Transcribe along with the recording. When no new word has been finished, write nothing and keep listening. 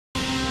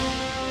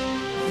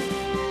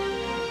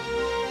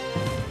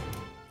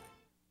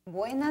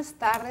buenas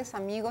tardes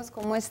amigos,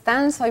 ¿cómo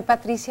están? Soy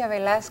Patricia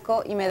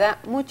Velasco y me da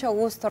mucho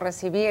gusto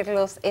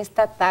recibirlos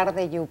esta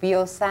tarde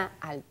lluviosa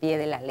al pie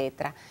de la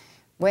letra.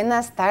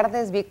 Buenas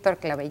tardes, Víctor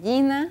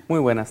Clavellina.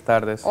 Muy buenas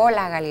tardes.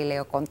 Hola,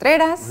 Galileo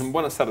Contreras.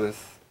 Buenas tardes.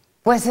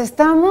 Pues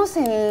estamos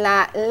en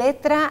la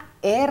letra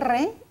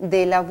R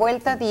de la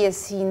vuelta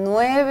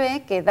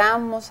 19 que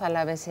damos al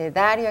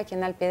abecedario aquí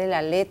en Al Pie de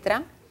la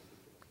Letra.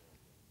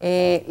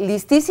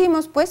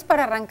 Listísimos pues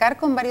para arrancar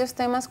con varios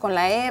temas con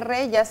la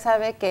R. Ya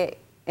sabe que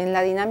en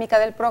la dinámica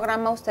del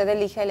programa usted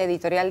elige el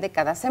editorial de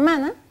cada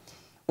semana.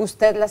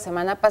 Usted la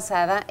semana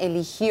pasada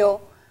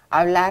eligió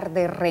hablar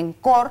de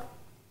rencor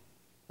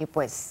y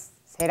pues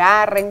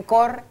será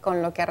rencor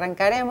con lo que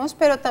arrancaremos,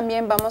 pero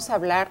también vamos a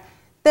hablar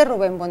de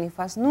Rubén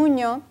Bonifaz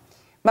Nuño,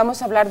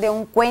 vamos a hablar de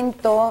un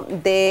cuento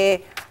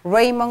de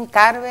Raymond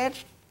Carver,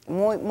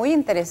 muy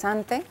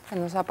interesante, que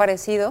nos ha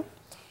parecido.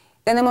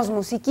 Tenemos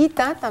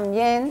musiquita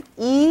también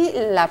y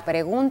la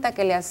pregunta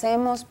que le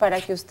hacemos para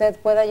que usted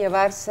pueda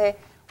llevarse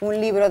un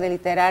libro de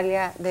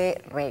literaria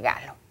de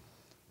regalo.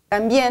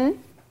 También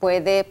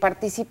puede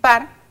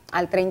participar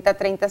al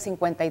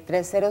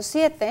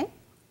 3030-5307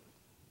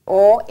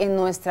 o en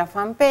nuestra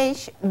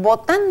fanpage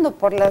votando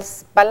por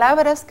las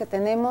palabras que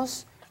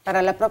tenemos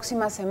para la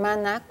próxima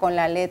semana con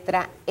la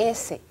letra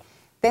S.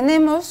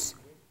 Tenemos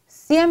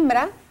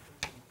siembra,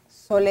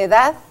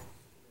 soledad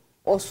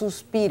o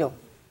suspiro.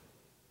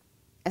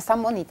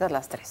 Están bonitas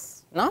las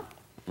tres, ¿no?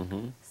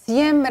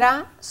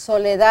 Siembra,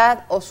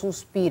 soledad o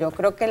suspiro.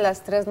 Creo que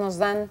las tres nos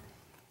dan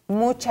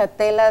mucha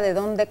tela de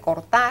dónde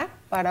cortar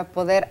para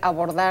poder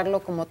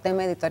abordarlo como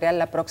tema editorial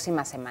la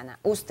próxima semana.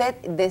 Usted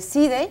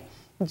decide,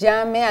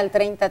 llame al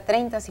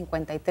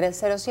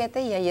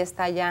 3030-5307 y ahí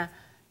está ya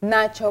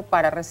Nacho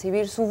para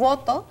recibir su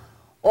voto,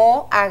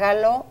 o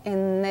hágalo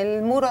en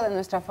el muro de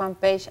nuestra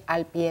fanpage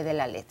Al Pie de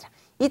la Letra.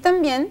 Y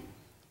también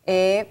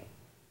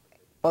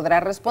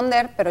podrá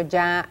responder, pero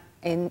ya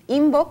en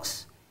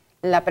inbox,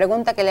 la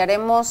pregunta que le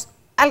haremos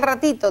al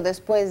ratito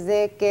después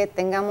de que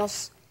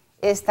tengamos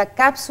esta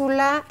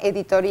cápsula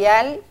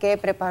editorial que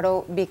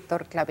preparó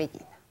Víctor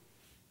Clavellina.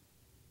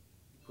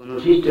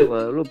 ¿Conociste a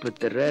Guadalupe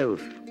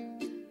Terreros?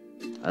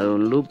 ¿A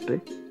don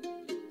Lupe?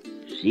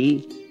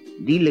 Sí.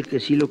 Dile que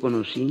sí lo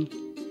conocí,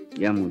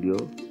 ya murió.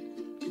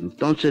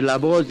 Entonces la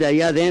voz de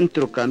allá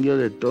adentro cambió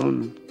de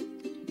tono.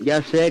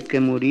 Ya sé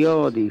que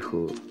murió,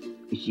 dijo,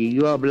 y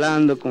siguió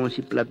hablando como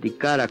si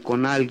platicara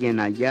con alguien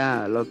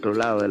allá al otro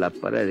lado de la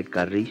pared de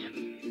carrizos.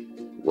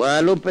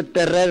 Guadalupe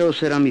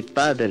Terreros era mi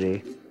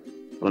padre.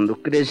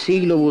 Cuando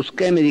crecí lo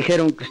busqué, me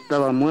dijeron que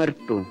estaba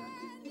muerto.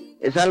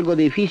 Es algo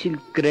difícil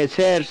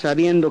crecer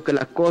sabiendo que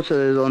la cosa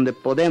de donde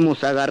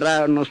podemos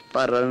agarrarnos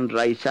para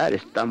enraizar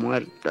está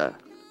muerta.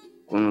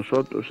 Con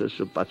nosotros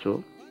eso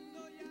pasó.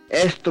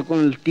 Esto con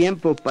el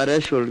tiempo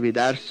parece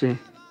olvidarse.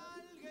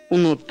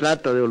 Uno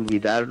trata de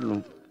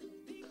olvidarlo.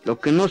 Lo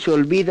que no se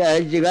olvida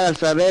es llegar a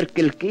saber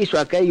que el que hizo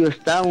aquello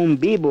está aún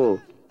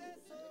vivo.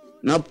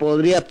 No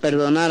podría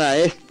perdonar a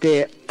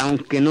este,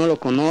 aunque no lo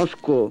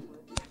conozco,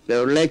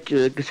 pero el hecho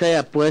de que se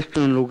haya puesto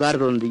en un lugar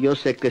donde yo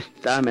sé que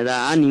está me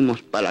da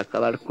ánimos para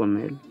acabar con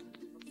él.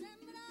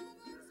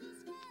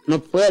 No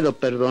puedo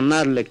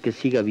perdonarle que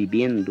siga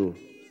viviendo.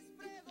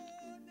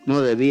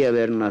 No debía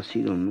haber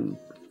nacido nunca.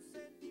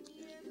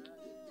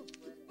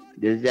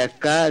 Desde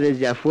acá,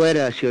 desde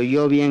afuera, se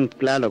oyó bien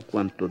claro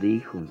cuanto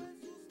dijo.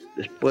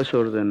 Después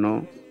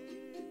ordenó: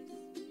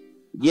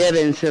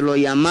 llévenselo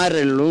y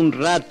amárrenlo un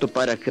rato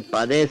para que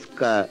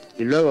padezca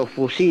y luego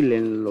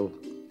fusílenlo.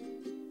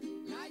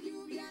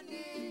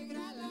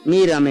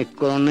 Mírame,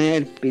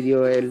 coronel,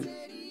 pidió él.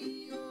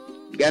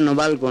 Ya no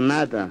valgo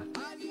nada.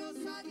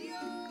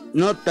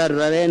 No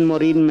tardaré en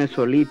morirme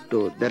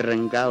solito,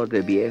 derrengado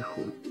de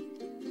viejo.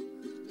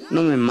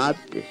 No me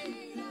mates.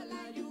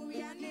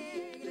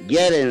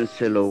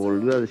 Llévenselo,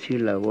 volvió a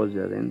decir la voz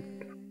de adentro.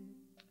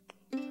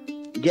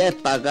 Ya he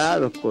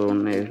pagado,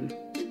 coronel.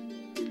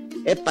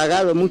 He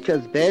pagado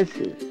muchas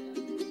veces.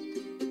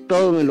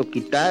 Todo me lo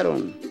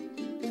quitaron.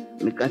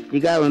 Me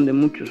castigaron de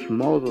muchos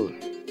modos.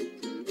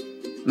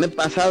 Me he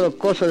pasado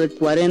cosa de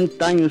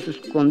 40 años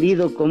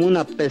escondido como un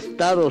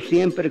apestado,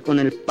 siempre con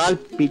el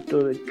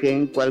pálpito de que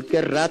en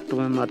cualquier rato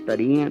me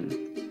matarían.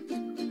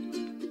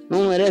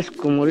 No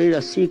merezco morir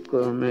así,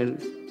 coronel.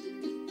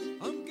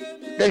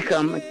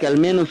 Déjame que al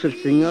menos el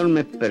Señor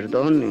me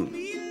perdone.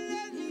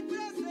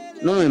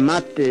 No me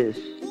mates.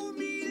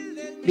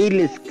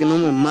 Diles que no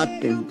me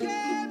maten.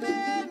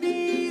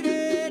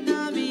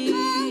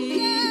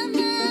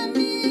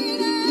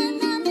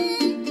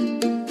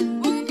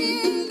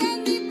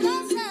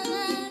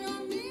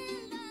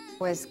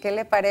 Pues, ¿qué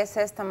le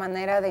parece esta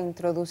manera de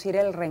introducir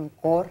el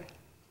rencor,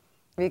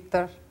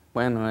 Víctor?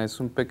 Bueno, es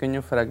un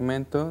pequeño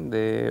fragmento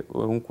de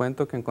un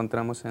cuento que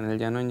encontramos en El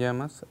Llano en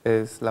Llamas.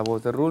 Es la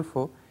voz de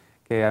Rulfo,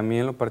 que a mí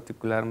en lo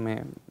particular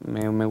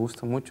me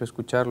gusta mucho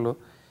escucharlo.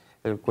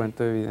 El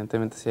cuento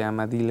evidentemente se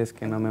llama Diles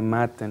que no me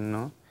maten,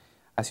 ¿no?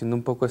 Haciendo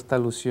un poco esta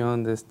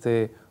alusión de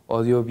este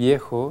odio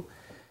viejo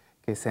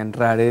que se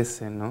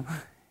enrarece, ¿no?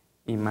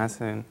 Y más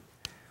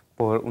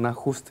por un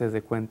ajuste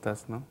de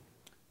cuentas, ¿no?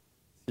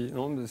 Sí,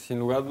 ¿no? Sin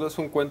lugar a dudas es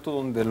un cuento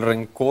donde el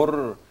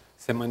rencor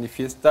se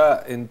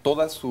manifiesta en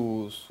toda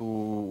su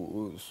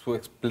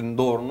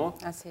esplendor, ¿no?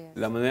 Así es.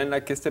 La manera en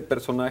la que este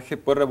personaje,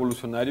 pues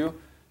revolucionario,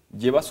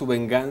 lleva su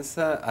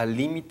venganza al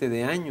límite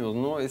de años,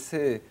 ¿no?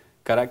 Ese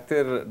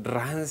carácter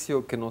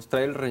rancio que nos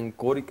trae el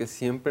rencor y que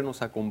siempre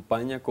nos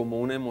acompaña como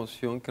una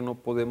emoción que no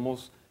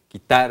podemos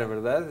quitar,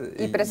 ¿verdad?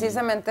 Y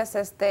precisamente es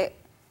este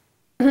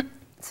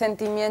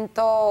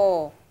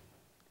sentimiento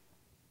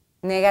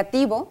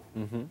negativo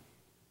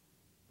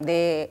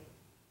de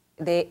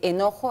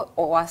enojo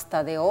o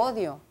hasta de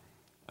odio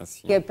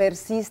Así. que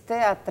persiste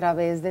a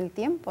través del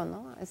tiempo,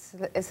 ¿no?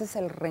 Ese es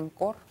el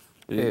rencor.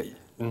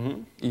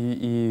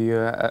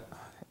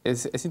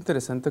 Es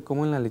interesante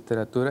cómo en la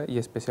literatura y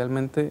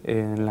especialmente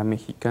en la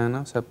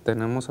mexicana, o sea,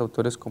 tenemos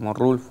autores como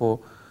Rulfo,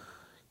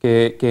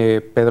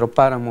 que Pedro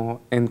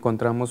Páramo,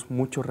 encontramos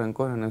mucho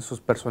rencor en esos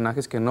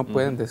personajes que no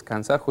pueden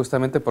descansar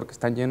justamente porque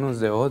están llenos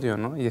de odio,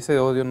 ¿no? Y ese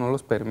odio no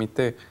los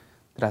permite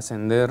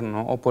trascender,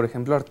 ¿no? O por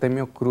ejemplo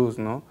Artemio Cruz,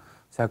 ¿no?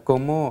 O sea,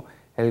 cómo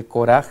el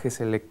coraje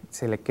se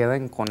le queda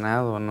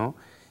enconado, ¿no?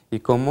 Y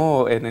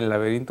cómo en el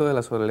laberinto de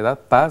la soledad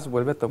Paz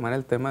vuelve a tomar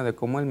el tema de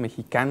cómo el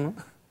mexicano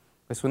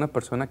es una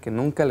persona que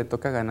nunca le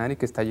toca ganar y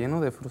que está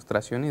lleno de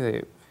frustración y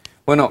de...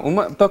 Bueno,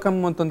 toca un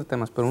montón de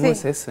temas, pero uno Sí.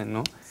 es ese,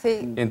 ¿no?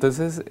 Sí. Y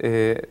entonces,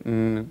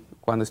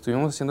 cuando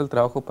estuvimos haciendo el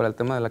trabajo para el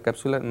tema de la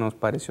cápsula, nos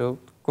pareció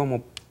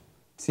como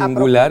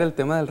singular el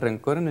tema del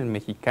rencor en el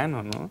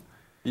mexicano, ¿no?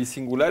 Y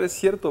singular es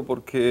cierto,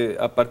 porque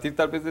a partir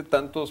tal vez de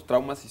tantos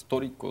traumas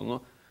históricos,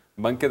 ¿no?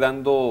 Van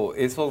quedando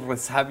esos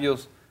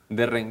resabios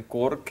de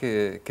rencor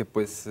que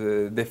pues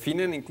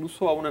definen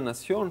incluso a una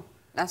nación.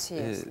 Así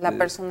es, la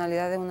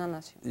personalidad de una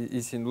nación.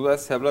 Y sin duda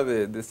se habla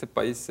de este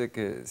país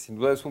que sin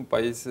duda es un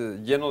país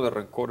lleno de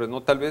rencores,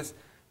 ¿no? Tal vez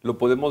lo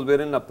podemos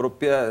ver en las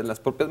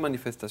propias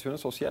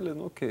manifestaciones sociales,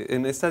 ¿no? Que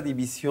en esa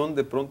división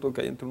de pronto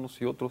que hay entre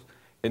unos y otros,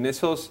 en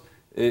esos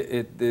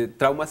de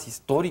traumas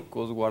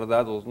históricos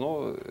guardados,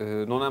 ¿no?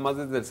 No nada más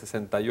desde el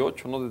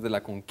 68, ¿no? Desde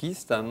la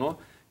conquista, ¿no?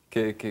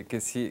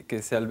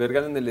 Que se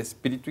albergan en el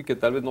espíritu y que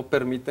tal vez no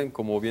permiten,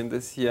 como bien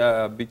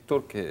decía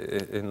Víctor,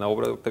 que en la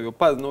obra de Octavio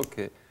Paz, ¿no?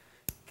 Que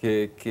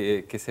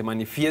se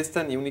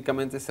manifiestan y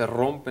únicamente se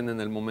rompen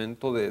en el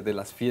momento de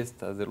las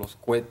fiestas, de los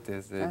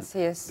cohetes, del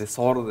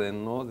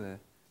desorden, ¿no? Del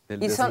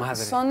desmadre.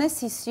 Son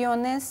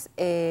decisiones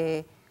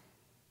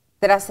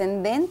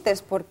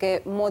trascendentes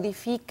porque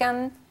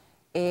modifican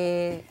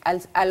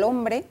al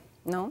hombre,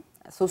 ¿no?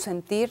 Su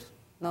sentir,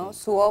 ¿no?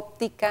 Su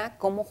óptica,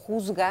 cómo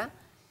juzga,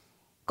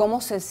 cómo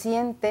se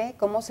siente,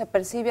 cómo se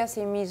percibe a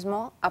sí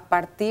mismo a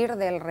partir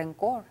del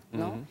rencor,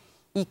 ¿no?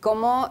 Y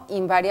cómo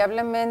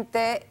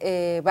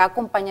invariablemente va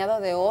acompañado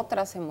de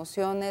otras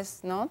emociones,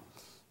 ¿no?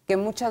 Que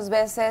muchas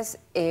veces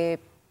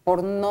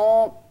por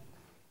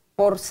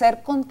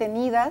ser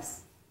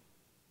contenidas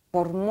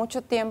por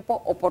mucho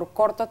tiempo o por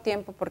corto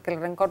tiempo, porque el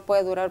rencor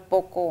puede durar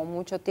poco o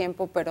mucho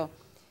tiempo, pero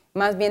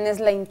más bien es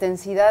la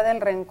intensidad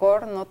del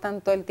rencor, no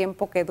tanto el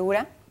tiempo que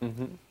dura,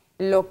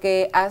 lo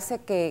que hace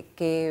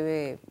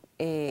que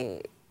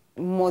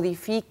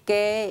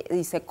modifique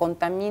y se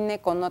contamine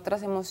con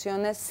otras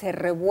emociones, se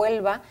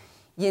revuelva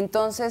y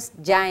entonces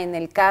ya en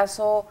el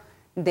caso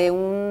de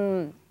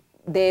un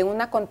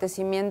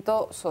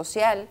acontecimiento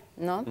social,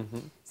 ¿no?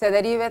 Se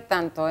derive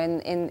tanto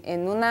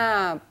en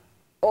una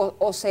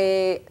o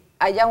se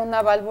haya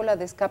una válvula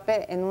de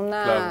escape en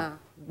una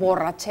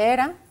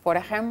borrachera, por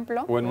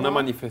ejemplo, o en una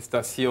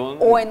manifestación,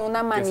 o en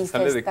una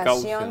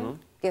manifestación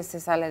que se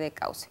sale de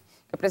cauce,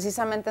 que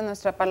precisamente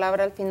nuestra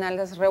palabra al final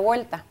es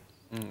revuelta.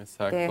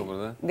 Exacto,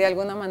 ¿verdad? De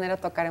alguna manera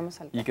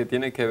tocaremos al tema. Y que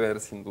tiene que ver,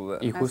 sin duda.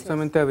 Y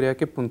justamente habría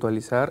que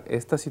puntualizar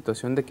esta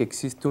situación de que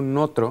existe un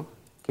otro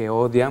que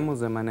odiamos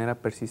de manera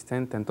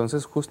persistente.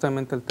 Entonces,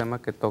 justamente el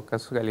tema que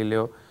tocas,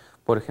 Galileo,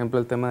 por ejemplo,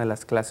 el tema de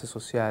las clases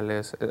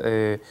sociales,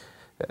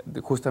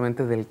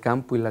 justamente del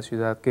campo y la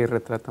ciudad que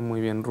retrata muy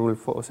bien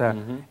Rulfo. O sea,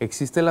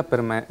 existe la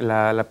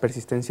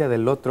persistencia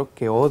del otro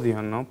que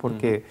odio, ¿no?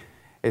 Porque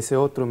ese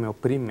otro me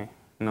oprime,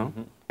 ¿no?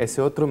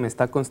 Ese otro me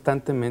está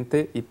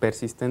constantemente y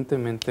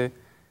persistentemente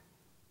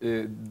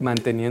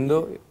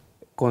manteniendo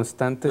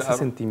constante ese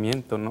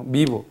sentimiento, ¿no?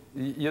 Vivo.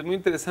 Y es muy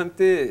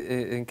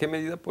interesante en qué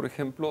medida, por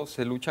ejemplo,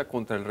 se lucha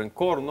contra el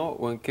rencor, ¿no?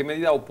 O en qué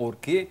medida o por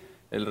qué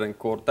el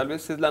rencor. Tal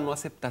vez es la no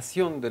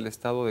aceptación del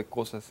estado de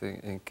cosas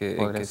en que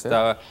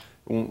está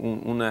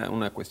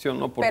una cuestión,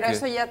 ¿no? Porque, pero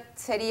eso ya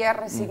sería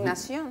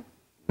resignación.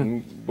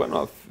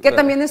 Bueno, que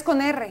también es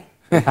con R.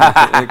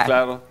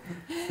 claro.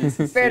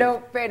 Sí,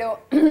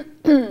 pero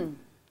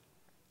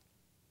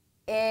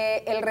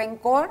el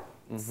rencor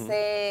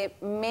se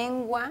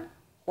mengua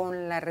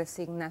con la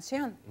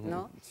resignación,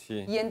 ¿no?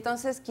 Sí. Y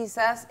entonces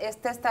quizás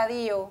este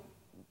estadio,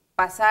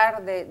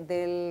 pasar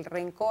del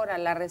rencor a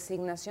la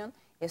resignación,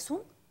 es un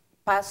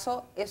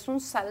paso, es un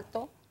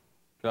salto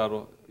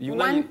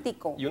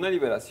cuántico. Y una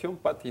liberación,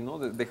 Pati, ¿no?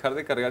 Dejar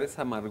de cargar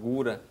esa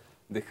amargura,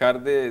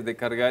 dejar de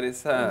cargar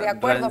esa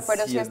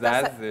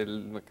ansiedad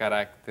del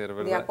carácter,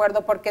 ¿verdad? De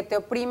acuerdo, porque te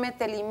oprime,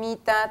 te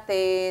limita,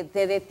 te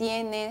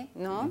detiene,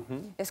 ¿no?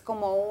 Es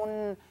como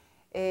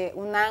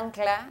un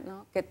ancla,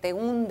 ¿no?, que te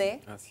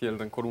hunde. Así, el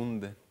rencor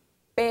hunde.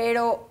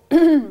 Pero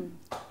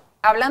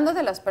hablando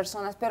de las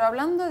personas, pero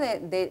hablando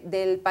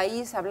del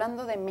país,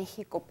 hablando de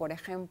México, por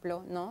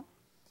ejemplo, ¿no?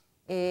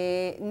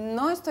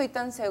 No estoy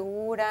tan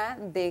segura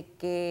de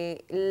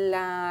que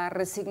la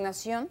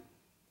resignación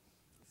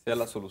sea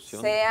la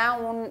solución.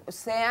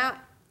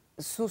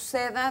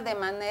 Suceda de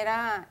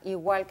manera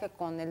igual que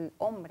con el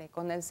hombre,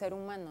 con el ser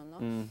humano, ¿no?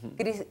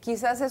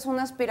 Quizás es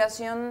una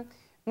aspiración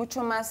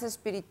mucho más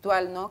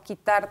espiritual, ¿no?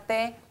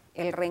 Quitarte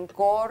el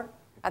rencor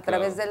a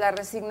través de la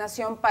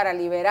resignación para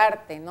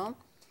liberarte, ¿no?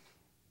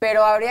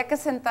 Pero habría que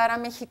sentar a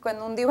México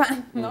en un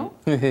diván, ¿no?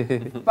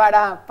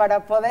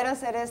 para poder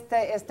hacer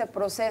este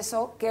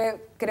proceso,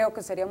 que creo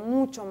que sería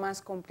mucho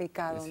más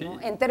complicado,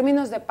 ¿no? En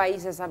términos de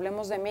países,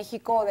 hablemos de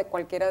México o de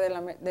cualquiera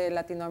de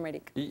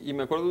Latinoamérica. Y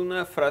me acuerdo de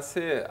una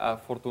frase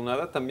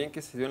afortunada también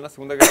que se dio en la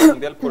Segunda Guerra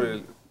Mundial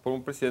por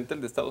un presidente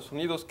de Estados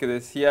Unidos, que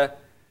decía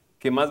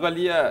que más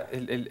valía,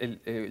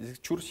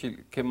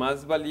 Churchill, que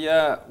más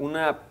valía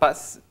una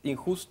paz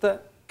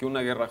injusta que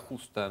una guerra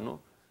justa, ¿no?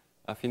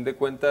 A fin de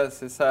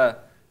cuentas,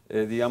 esa...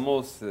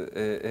 digamos,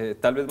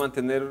 tal vez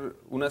mantener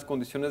unas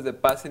condiciones de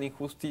paz en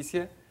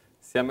injusticia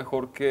sea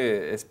mejor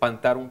que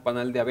espantar un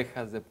panal de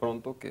abejas de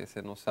pronto que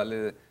se nos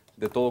sale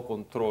de todo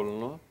control,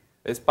 ¿no?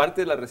 Es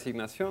parte de la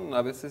resignación.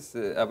 A veces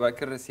habrá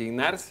que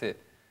resignarse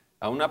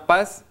a una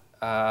paz,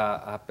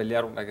 a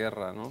pelear una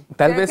guerra, ¿no?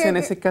 Tal vez en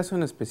ese caso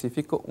en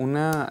específico,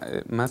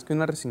 más que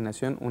una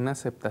resignación, una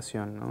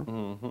aceptación,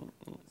 ¿no? O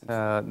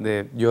sea,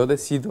 yo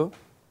decido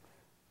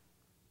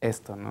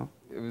esto, ¿no?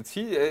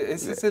 Sí,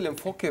 ese es el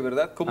enfoque,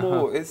 ¿verdad?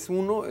 Cómo es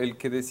uno el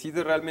que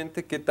decide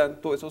realmente qué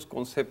tanto esos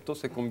conceptos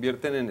se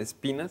convierten en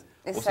espinas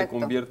o se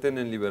convierten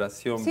en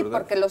liberación, sí,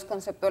 ¿verdad? Porque los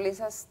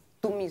conceptualizas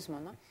tú mismo,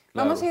 ¿no?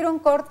 Claro. Vamos a ir a un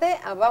corte,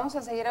 vamos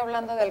a seguir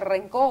hablando del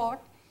rencor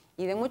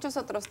y de muchos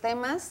otros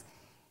temas.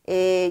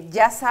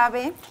 Ya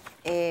sabe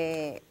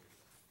que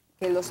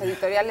los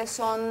editoriales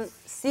son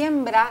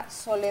Siembra,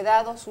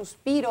 Soledad o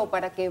Suspiro,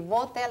 para que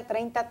vote al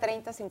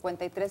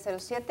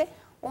 3030-5307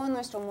 o en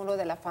nuestro muro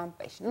de la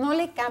fanpage. No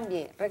le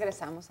cambie,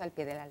 regresamos al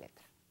Pie de la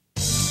Letra.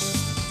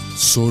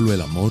 Solo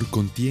el amor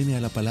contiene a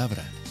la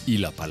palabra y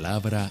la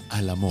palabra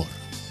al amor.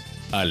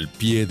 Al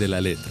Pie de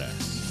la Letra.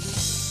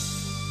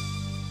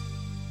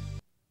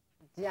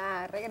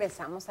 Ya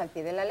regresamos al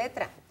Pie de la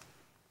Letra.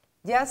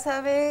 Ya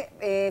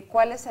sabe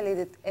cuál es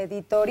el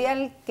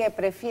editorial que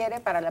prefiere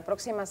para la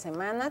próxima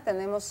semana.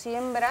 Tenemos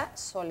Siembra,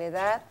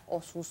 Soledad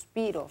o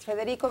Suspiro.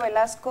 Federico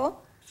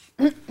Velasco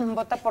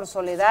vota por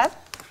Soledad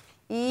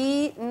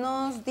y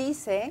nos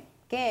dice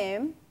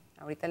que,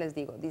 ahorita les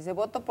digo, dice,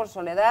 voto por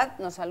Soledad,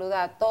 nos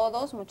saluda a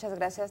todos, muchas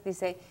gracias.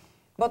 Dice,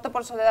 voto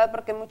por Soledad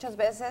porque muchas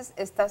veces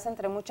estás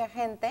entre mucha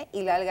gente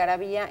y la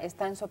algarabía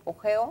está en su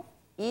apogeo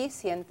y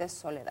sientes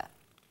soledad.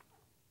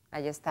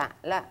 Ahí está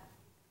la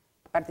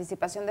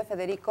participación de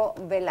Federico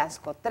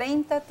Velasco.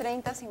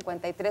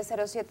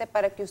 3030-5307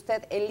 para que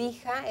usted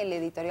elija el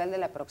editorial de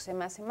la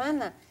próxima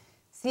semana.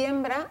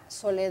 Siembra,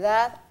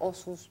 Soledad o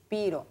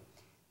Suspiro.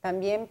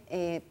 También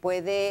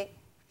puede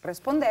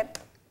responder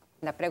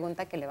la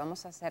pregunta que le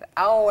vamos a hacer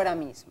ahora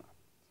mismo.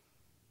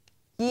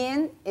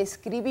 ¿Quién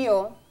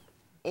escribió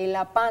El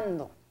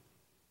Apando?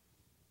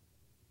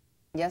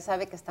 Ya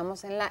sabe que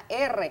estamos en la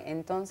R,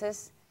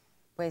 entonces,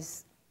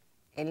 pues,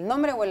 el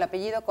nombre o el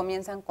apellido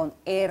comienzan con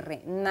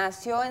R.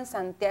 Nació en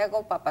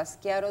Santiago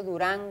Papasquiaro,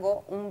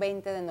 Durango, un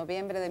 20 de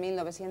noviembre de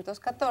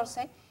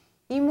 1914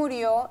 y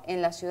murió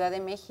en la Ciudad de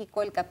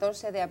México el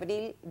 14 de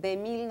abril de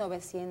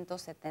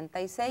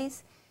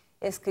 1976.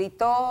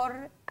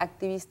 Escritor,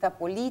 activista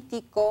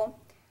político,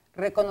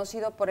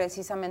 reconocido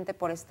precisamente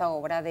por esta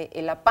obra de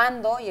El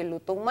Apando y el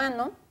luto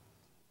humano,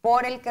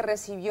 por el que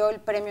recibió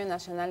el Premio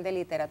Nacional de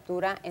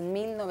Literatura en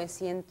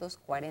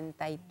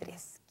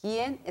 1943.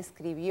 ¿Quién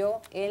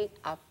escribió El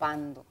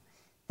Apando?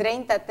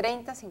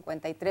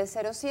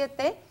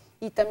 3030-5307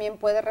 y también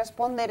puede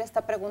responder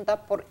esta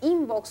pregunta por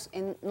inbox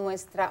en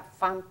nuestra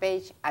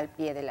fanpage Al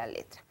Pie de la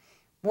Letra.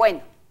 Bueno,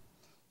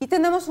 y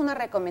tenemos una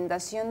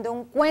recomendación de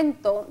un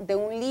cuento, de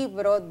un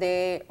libro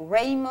de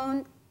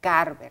Raymond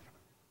Carver.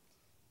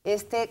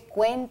 Este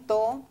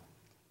cuento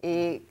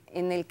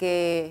en el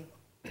que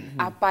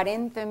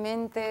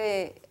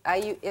aparentemente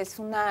es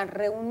una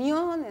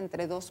reunión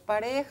entre dos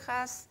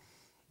parejas,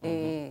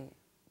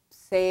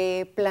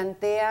 se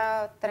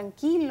plantea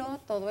tranquilo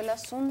todo el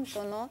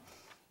asunto, ¿no?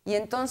 Y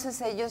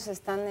entonces ellos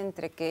están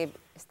entre que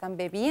están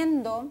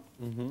bebiendo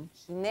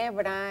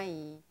ginebra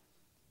y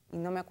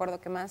no me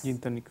acuerdo qué más.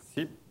 Gin tonic.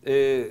 Sí,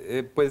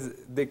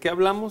 pues ¿de qué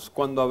hablamos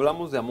cuando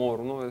hablamos de amor,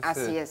 no?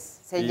 Así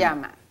es, se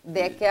llama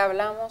 ¿De qué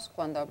hablamos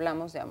cuando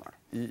hablamos de amor?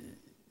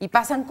 Y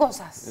pasan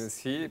cosas.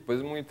 Sí, pues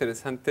es muy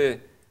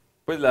interesante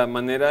pues la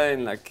manera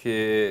en la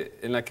que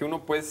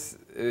uno pues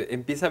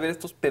empieza a ver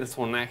estos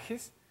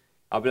personajes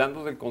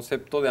hablando del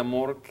concepto de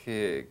amor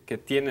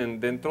que tienen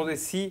dentro de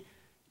sí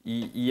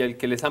y el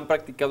que les han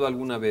practicado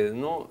alguna vez,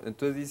 ¿no?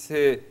 Entonces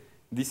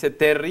dice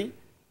Terry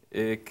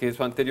que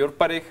su anterior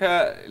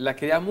pareja la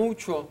quería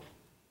mucho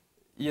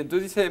y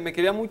entonces dice, me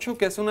quería mucho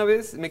que hace una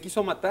vez me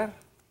quiso matar.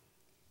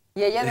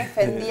 Y ella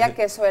defendía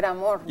que eso era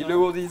amor, ¿no? Y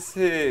luego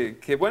dice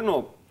que,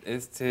 bueno,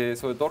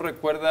 sobre todo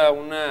recuerda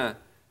una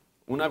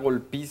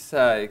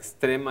golpiza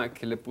extrema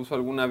que le puso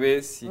alguna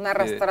vez. Y una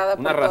arrastrada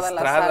por una toda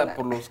la sala.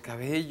 por los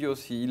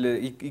cabellos.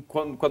 Y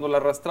cuando la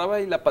arrastraba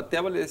y la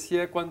pateaba le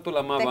decía cuánto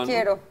la amaba. Te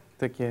quiero.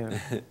 Te quiero,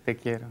 te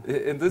quiero.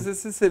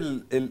 Entonces ese es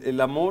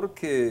el amor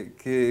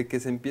que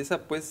se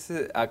empieza pues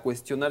a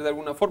cuestionar de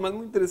alguna forma. Es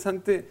muy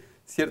interesante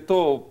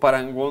cierto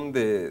parangón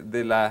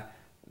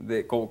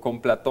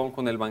con Platón,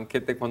 con el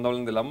banquete, cuando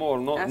hablan del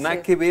amor, ¿no? Así Nada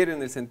es. que ver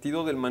en el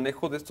sentido del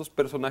manejo de estos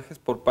personajes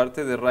por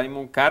parte de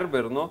Raymond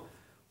Carver, ¿no?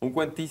 Un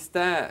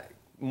cuentista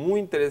muy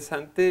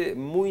interesante,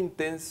 muy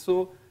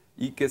intenso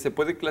y que se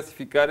puede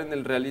clasificar en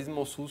el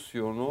realismo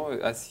sucio, ¿no?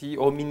 Así,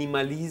 o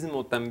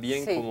minimalismo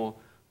también, Sí.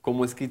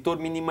 como escritor.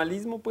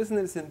 Minimalismo, pues, en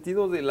el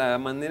sentido de la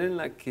manera en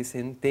la que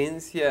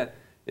sentencia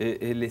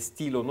el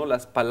estilo, ¿no?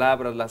 Las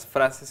palabras, las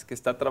frases que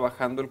está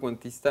trabajando el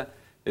cuentista,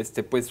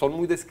 pues son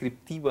muy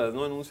descriptivas,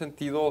 ¿no? En un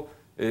sentido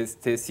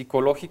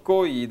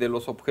psicológico y de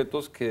los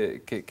objetos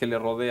que le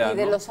rodean. Y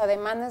de ¿no? los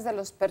ademanes de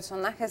los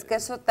personajes, que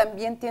eso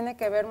también tiene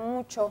que ver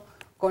mucho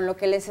con lo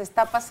que les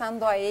está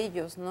pasando a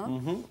ellos,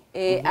 ¿no?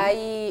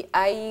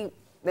 Hay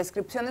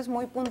descripciones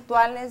muy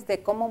puntuales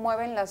de cómo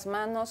mueven las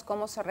manos,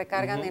 cómo se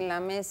recargan en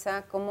la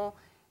mesa, cómo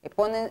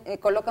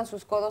colocan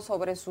sus codos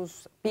sobre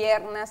sus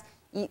piernas.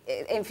 Y,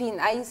 en fin,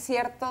 hay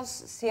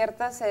ciertas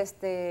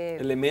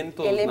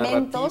elementos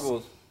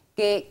narrativos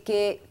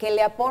que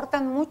le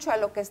aportan mucho a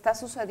lo que está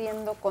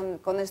sucediendo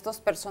con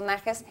estos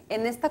personajes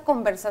en esta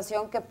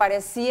conversación que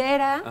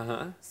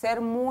pareciera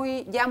ser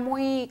ya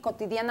muy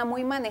cotidiana,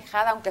 muy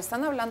manejada, aunque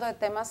están hablando de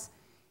temas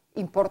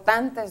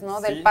importantes,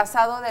 ¿no? Sí. Del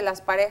pasado de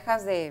las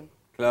parejas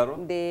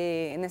Claro.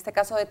 en este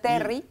caso de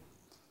Terry.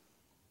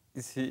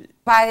 Sí.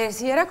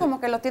 Pareciera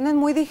como que lo tienen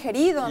muy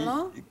digerido,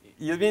 ¿no?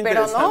 Y es bien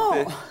Pero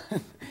interesante, no.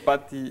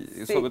 Patti,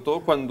 Sí. sobre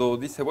todo cuando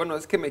dice, bueno,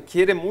 es que me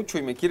quiere mucho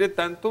y me quiere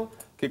tanto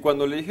que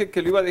cuando le dije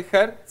que lo iba a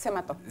dejar, Se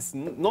mató.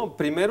 no,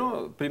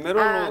 primero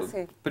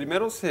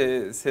Sí.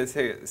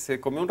 se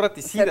comió un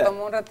raticida. Se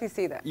tomó un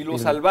raticida. Y lo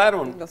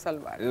salvaron. Lo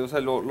salvaron. O sea,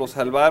 lo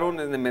salvaron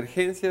en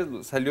emergencias,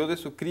 salió de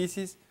su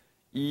crisis.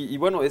 Y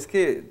bueno, es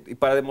que y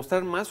para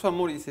demostrar más su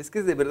amor, dice, es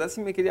que de verdad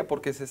sí me quería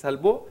porque se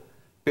salvó,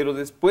 pero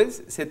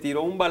después se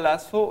tiró un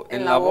balazo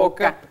en la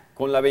boca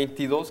con la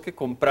 22 que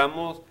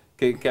compramos,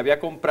 que había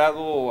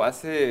comprado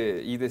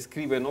y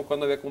describe, ¿no?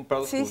 Cuando había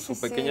comprado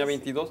su pequeña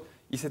 22,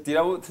 y se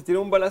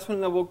tiró un balazo en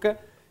la boca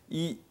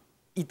y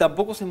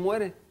tampoco se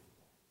muere.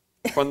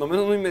 Cuando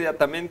menos no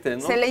inmediatamente,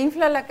 ¿no? Se le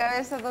infla la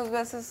cabeza 2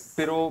 veces.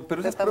 Pero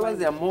esas pruebas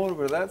de amor,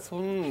 ¿verdad?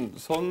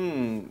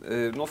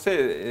 No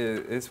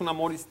sé, es un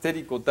amor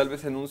histérico, tal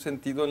vez en un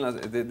sentido,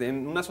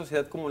 en una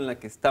sociedad como en la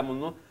que estamos,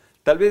 ¿no?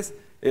 Tal vez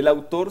el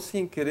autor,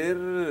 sin querer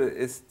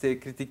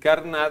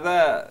criticar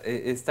nada,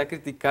 está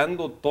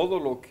criticando todo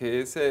lo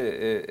que es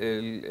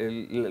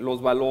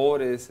los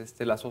valores,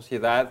 la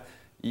sociedad,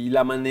 y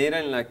la manera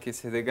en la que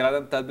se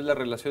degradan tal vez las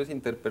relaciones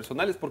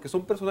interpersonales, porque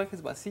son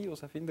personajes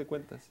vacíos a fin de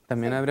cuentas.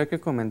 También habría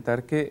que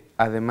comentar que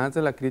además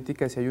de la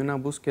crítica, si hay una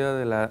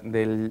búsqueda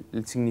del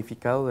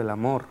significado del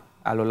amor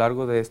a lo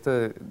largo de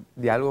este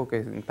diálogo que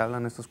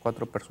entablan estos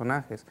 4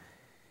 personajes.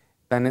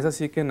 Tan es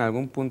así que en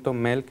algún punto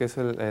Mel, que es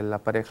la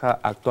pareja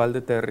actual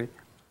de Terry,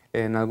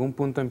 en algún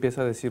punto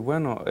empieza a decir,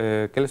 bueno,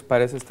 ¿qué les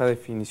parece esta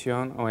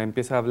definición? O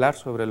empieza a hablar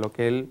sobre lo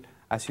que él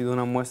ha sido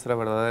una muestra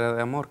verdadera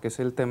de amor, que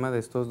es el tema de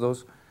estos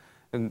 2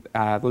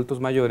 adultos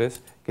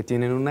mayores que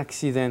tienen un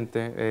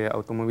accidente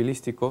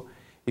automovilístico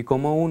y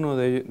como uno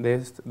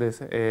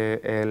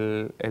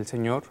el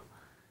señor,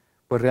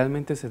 pues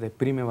realmente se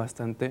deprime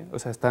bastante, o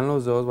sea, están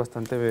los 2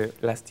 bastante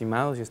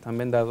lastimados y están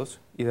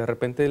vendados y de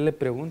repente él le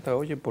pregunta,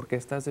 oye, ¿por qué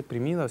estás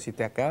deprimido? Si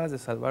te acabas de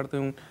salvar de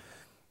un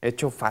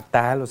hecho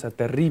fatal, o sea,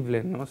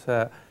 terrible, ¿no? O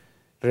sea,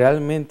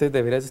 realmente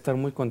deberías estar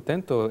muy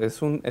contento,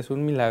 es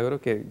un milagro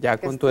que ya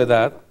con tu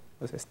edad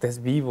pues,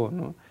 estés vivo,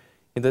 ¿no?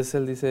 Entonces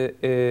él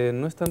dice,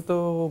 no es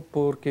tanto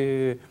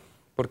porque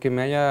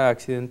me haya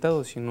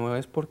accidentado, sino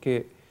es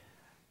porque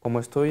como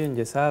estoy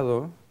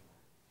enyesado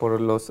por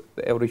los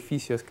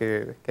orificios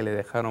que le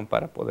dejaron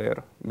para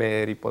poder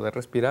ver y poder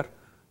respirar,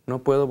 no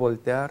puedo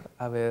voltear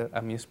a ver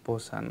a mi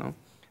esposa, ¿no?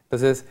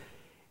 Entonces,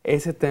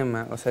 ese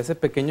tema, o sea, ese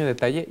pequeño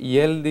detalle, y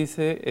él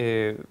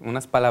dice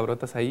unas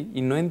palabrotas ahí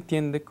y no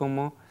entiende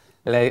cómo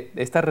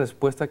esta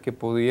respuesta que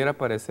pudiera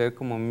parecer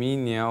como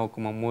niña o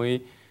como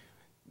muy...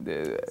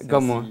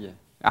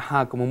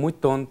 como muy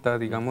tonta,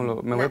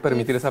 digámoslo, me voy a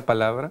permitir esa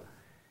palabra,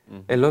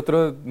 el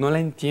otro no la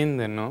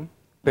entiende, ¿no?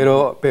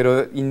 Pero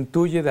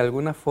intuye de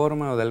alguna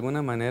forma o de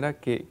alguna manera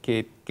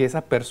que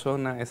esa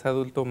persona, ese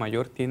adulto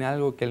mayor, tiene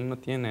algo que él no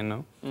tiene,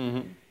 ¿no?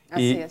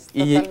 Así es,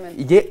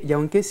 totalmente. Y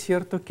aunque es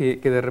cierto que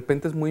de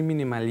repente es muy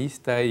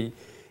minimalista y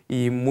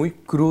muy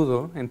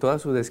crudo en toda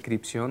su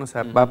descripción, o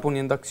sea, va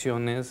poniendo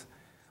acciones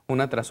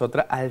una tras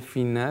otra, al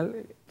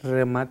final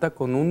remata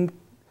con un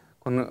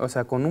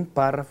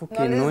párrafo que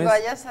no es... No les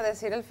vayas a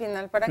decir el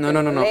final para que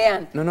lo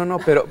lean. No,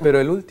 pero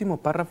el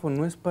último párrafo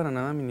no es para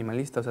nada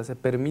minimalista, o sea, se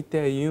permite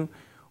ahí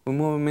un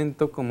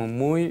momento como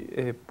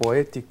muy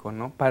poético,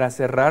 ¿no? Para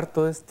cerrar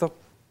todo esto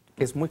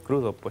que es muy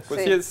crudo, pues.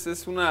 Pues Sí. sí,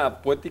 es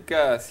una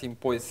poética sin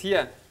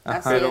poesía,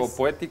 Así pero es.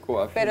 poético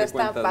a fin Pero de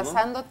está cuentas, ¿no?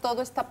 pasando,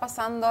 todo está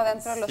pasando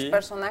adentro de los Sí.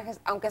 personajes,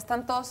 aunque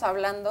están todos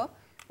hablando,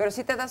 pero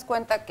sí te das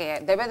cuenta que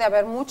debe de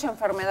haber mucha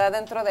enfermedad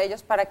dentro de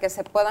ellos para que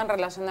se puedan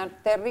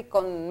relacionar Terry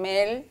con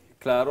Mel,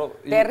 Claro.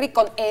 Terry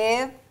con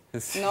Ed,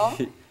 ¿no?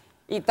 Sí.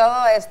 Y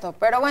todo esto.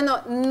 Pero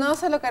bueno, no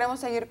se lo queremos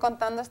seguir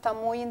contando, está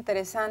muy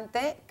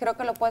interesante. Creo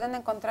que lo pueden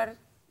encontrar.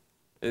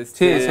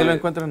 Sí, se lo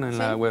encuentran en Sí,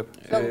 la web.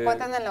 Lo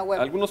encuentran en la web.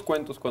 Algunos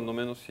cuentos, cuando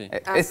menos, sí.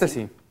 Este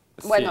sí.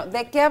 Bueno, Sí.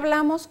 ¿de qué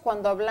hablamos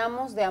cuando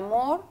hablamos de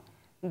amor?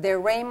 De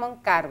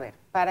Raymond Carver,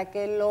 para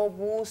que lo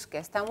busque.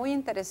 Está muy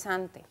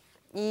interesante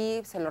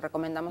y se lo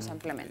recomendamos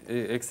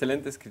ampliamente.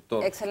 Excelente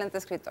escritor. Excelente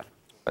escritor.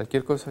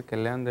 Cualquier cosa que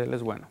lean de él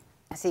es bueno.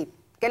 Así,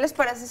 ¿qué les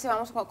parece si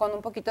vamos con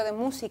un poquito de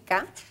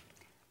música?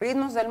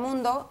 Ritmos del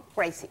mundo,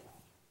 Crazy.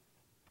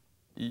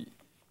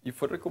 Y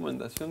fue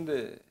recomendación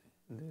de...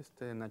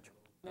 De Nacho.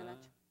 De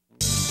Nacho.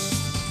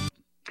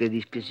 Que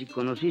dices que sí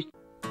conociste.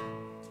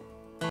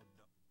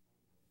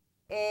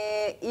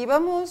 Y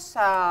vamos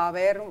a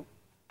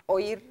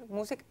oír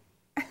música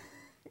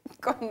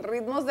con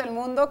Ritmos del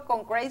mundo,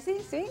 con Crazy,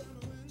 ¿sí?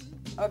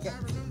 Ok.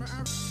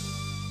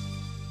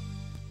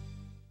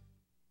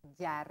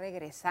 Ya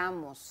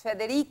regresamos.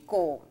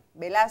 Federico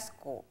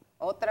Velasco,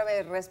 otra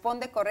vez,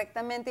 responde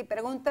correctamente y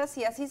pregunta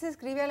si así se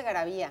escribe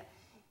algarabía.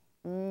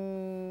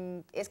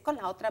 Es con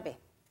la otra B.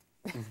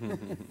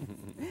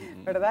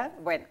 ¿Verdad?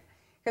 Bueno,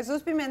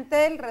 Jesús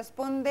Pimentel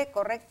responde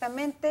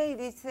correctamente y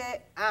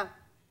dice,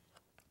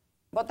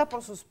 vota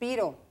por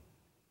Suspiro.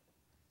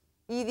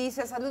 Y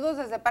dice, saludos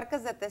desde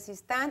Parques de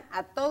Tezistán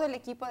a todo el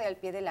equipo de Al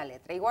Pie de la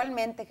Letra.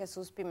 Igualmente,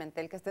 Jesús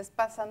Pimentel, que estés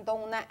pasando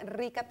una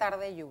rica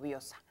tarde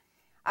lluviosa.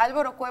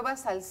 Álvaro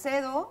Cuevas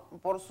Salcedo,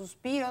 por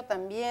Suspiro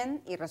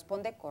también, y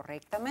responde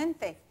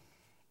correctamente.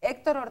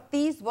 Héctor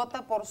Ortiz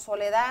vota por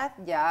Soledad,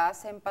 ya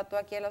se empató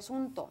aquí el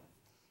asunto.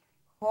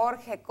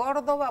 Jorge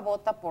Córdoba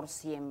vota por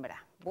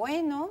Siembra.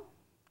 Bueno,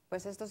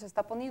 pues esto se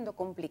está poniendo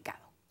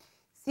complicado.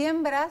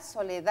 Siembra,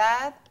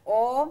 Soledad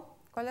o...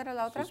 ¿Cuál era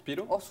la otra?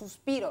 Suspiro. O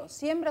Suspiro.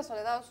 Siembra,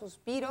 Soledad o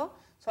Suspiro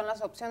son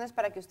las opciones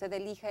para que usted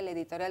elija el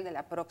editorial de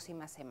la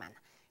próxima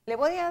semana. Le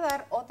voy a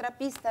dar otra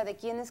pista de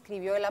quién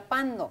escribió El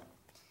Apando.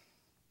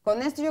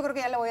 Con esto yo creo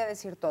que ya le voy a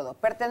decir todo.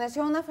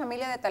 Perteneció a una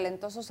familia de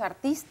talentosos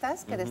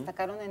artistas que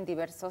destacaron en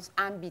diversos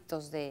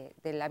ámbitos de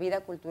la vida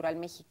cultural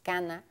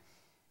mexicana.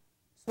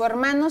 Su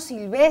hermano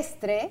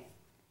Silvestre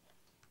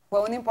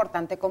fue un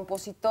importante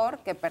compositor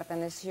que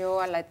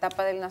perteneció a la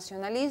etapa del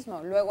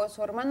nacionalismo. Luego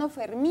su hermano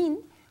Fermín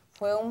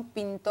fue un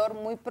pintor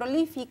muy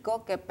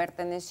prolífico que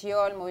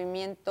perteneció al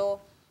movimiento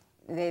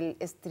del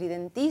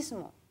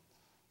estridentismo,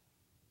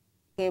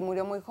 que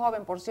murió muy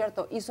joven, por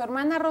cierto. Y su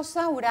hermana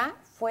Rosaura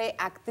fue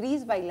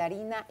actriz,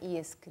 bailarina y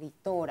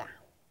escritora,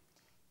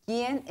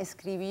 quien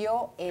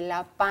escribió El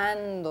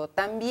Apando.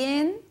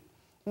 También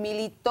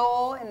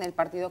militó en el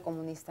Partido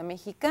Comunista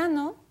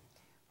Mexicano,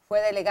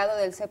 fue delegado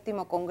del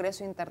 7º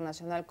Congreso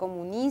Internacional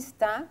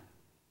Comunista,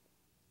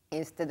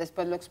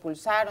 después lo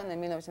expulsaron en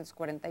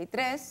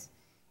 1943.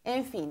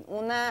 En fin,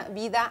 una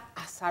vida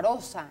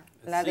azarosa,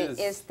 la Así de es.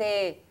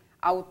 este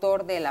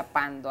autor de El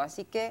Apando.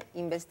 Así que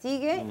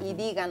investigue y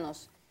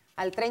díganos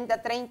al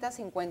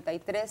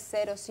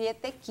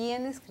 3030-5307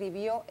 quién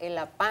escribió El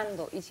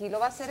Apando. Y si lo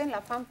va a hacer en la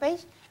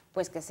fanpage,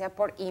 pues que sea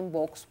por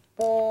inbox,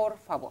 por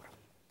favor.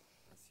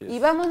 Así es. Y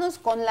vámonos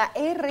con la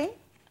R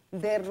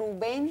de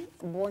Rubén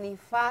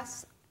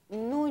Bonifaz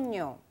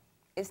Nuño,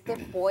 este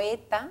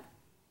poeta,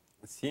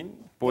 Sí, gran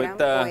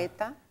poeta,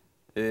 poeta.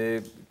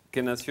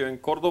 Que nació en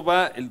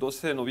Córdoba el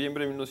 12 de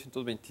noviembre de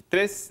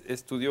 1923,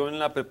 estudió en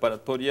la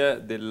preparatoria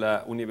de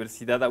la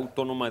Universidad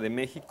Autónoma de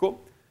México,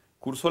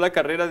 cursó la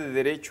carrera de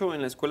Derecho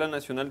en la Escuela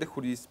Nacional de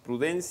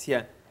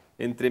Jurisprudencia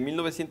entre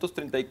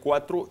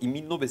 1934 y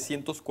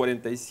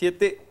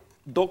 1947,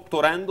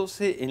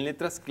 doctorándose en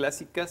Letras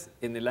Clásicas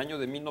en el año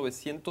de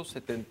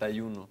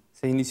 1971.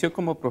 Se inició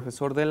como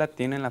profesor de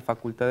latín en la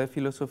Facultad de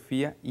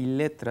Filosofía y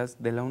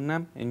Letras de la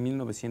UNAM en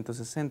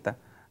 1960,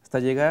 hasta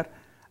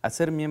llegar a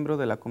ser miembro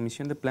de la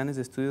Comisión de Planes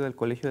de Estudio del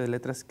Colegio de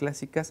Letras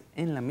Clásicas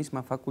en la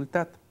misma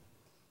facultad.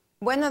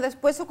 Bueno,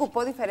 después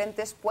ocupó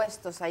diferentes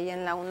puestos ahí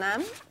en la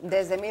UNAM,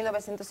 desde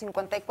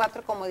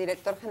 1954 como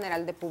director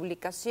general de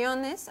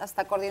publicaciones,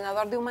 hasta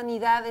coordinador de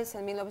humanidades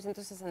en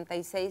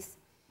 1966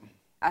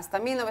 hasta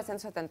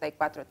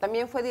 1974.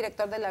 También fue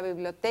director de la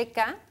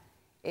biblioteca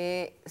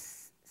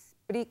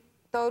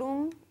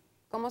Scriptorum.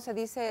 ¿Cómo se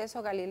dice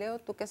eso, Galileo?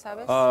 ¿Tú qué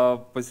sabes?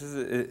 Pues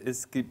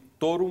es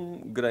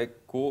Scriptorum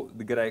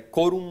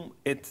Graecorum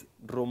et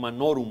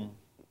Romanorum.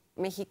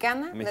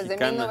 Mexicana, desde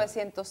Mexicana.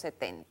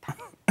 1970.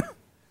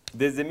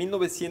 Desde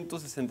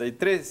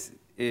 1963,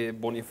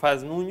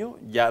 Bonifaz Nuño,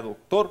 ya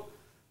doctor,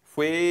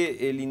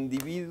 fue el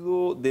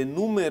individuo de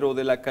número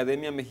de la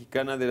Academia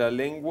Mexicana de la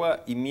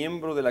Lengua y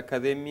miembro de la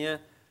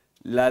Academia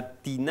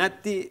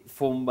Latinate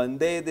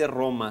Fonbandae de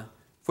Roma.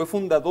 Fue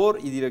fundador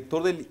y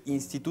director del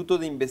Instituto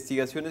de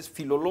Investigaciones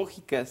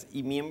Filológicas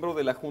y miembro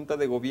de la Junta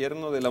de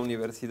Gobierno de la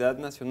Universidad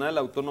Nacional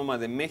Autónoma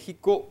de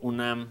México,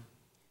 UNAM.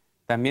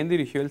 También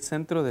dirigió el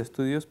Centro de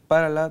Estudios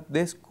para la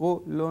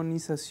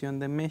Descolonización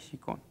de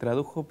México.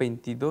 Tradujo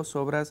 22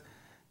 obras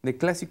de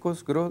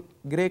clásicos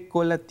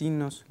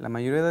grecolatinos, la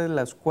mayoría de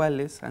las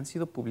cuales han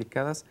sido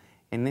publicadas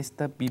en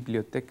esta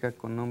biblioteca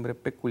con nombre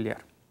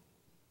peculiar.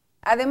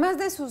 Además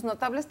de sus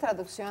notables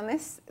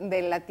traducciones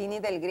del latín y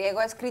del griego,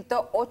 ha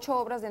escrito 8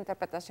 obras de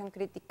interpretación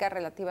crítica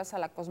relativas a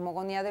la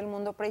cosmogonía del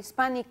mundo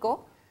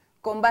prehispánico,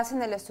 con base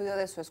en el estudio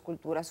de su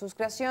escultura. Sus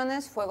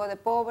creaciones, Fuego de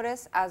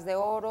Pobres, Haz de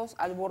Oros,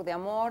 Albur de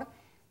Amor,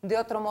 De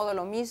Otro Modo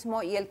lo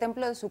Mismo y El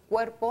Templo de su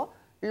Cuerpo,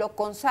 lo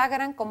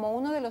consagran como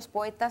uno de los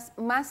poetas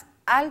más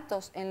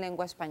altos en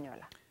lengua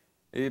española.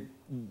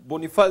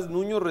 Bonifaz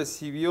Nuño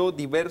recibió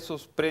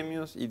diversos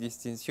premios y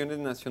distinciones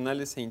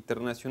nacionales e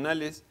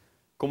internacionales,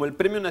 como el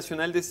Premio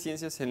Nacional de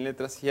Ciencias en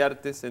Letras y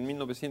Artes en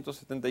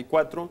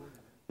 1974,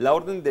 la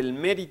Orden del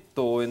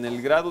Mérito en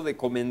el grado de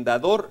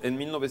Comendador en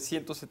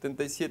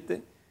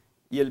 1977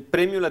 y el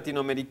Premio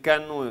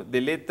Latinoamericano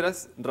de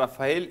Letras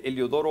Rafael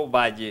Heliodoro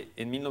Valle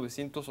en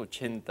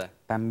 1980.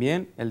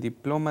 También el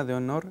Diploma de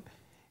Honor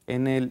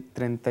en el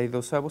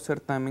 32º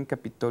Certamen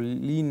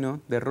Capitolino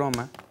de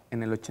Roma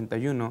en el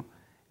 81,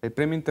 el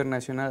Premio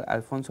Internacional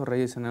Alfonso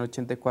Reyes en el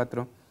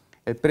 84,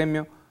 el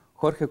Premio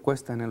Jorge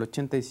Cuesta en el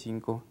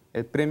 85,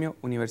 el Premio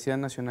Universidad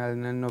Nacional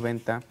en el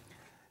 90,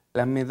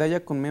 la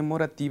Medalla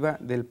Conmemorativa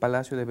del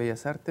Palacio de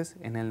Bellas Artes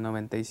en el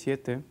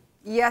 97.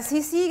 Y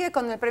así sigue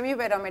con el Premio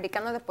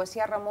Iberoamericano de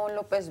Poesía Ramón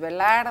López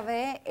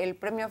Velarde, el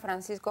Premio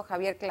Francisco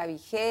Javier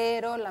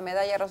Clavijero, la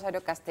Medalla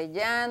Rosario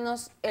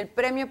Castellanos, el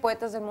Premio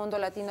Poetas del Mundo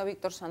Latino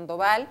Víctor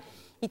Sandoval,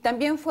 y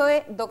también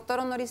fue doctor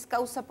honoris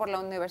causa por la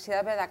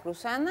Universidad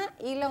Veracruzana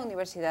y la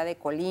Universidad de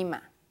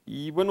Colima.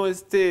 Y bueno,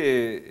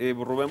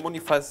 Rubén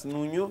Bonifaz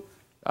Nuño,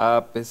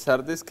 a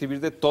pesar de escribir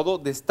de todo,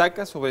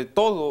 destaca sobre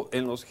todo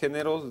en los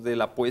géneros de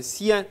la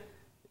poesía,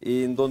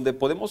 en donde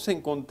podemos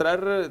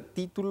encontrar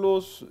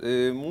títulos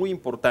muy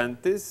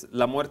importantes.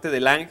 La Muerte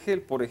del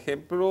Ángel, por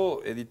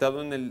ejemplo,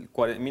 editado en el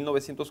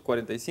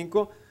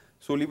 1945,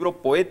 su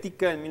libro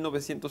Poética en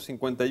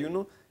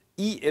 1951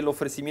 y El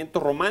Ofrecimiento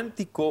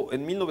Romántico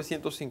en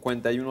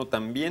 1951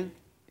 también.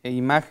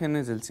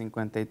 Imágenes del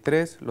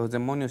 53, Los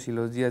Demonios y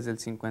los Días del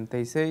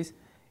 56,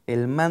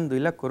 El Mando y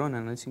la Corona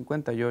en el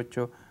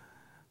 58,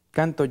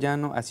 Canto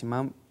Llano a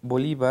Simón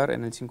Bolívar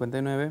en el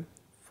 59,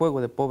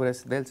 Fuego de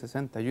Pobres del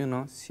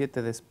 61,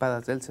 Siete de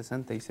Espadas del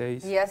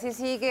 66. Y así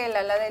sigue El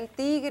ala del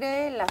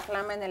tigre, La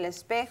flama en el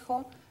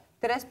espejo,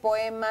 3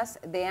 poemas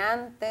de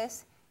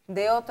antes,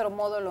 De otro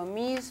modo lo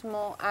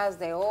mismo, Haz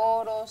de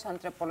Oros,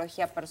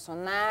 Antropología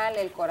personal,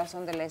 El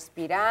corazón de la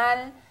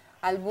espiral,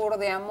 Albur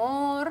de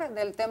amor,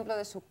 Del templo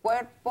de su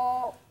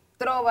cuerpo,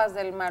 Trovas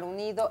del mar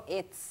unido,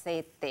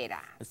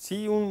 etcétera.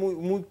 Sí,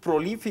 muy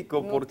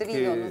prolífico,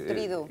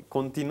 nutrido. porque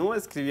continúa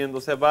escribiendo,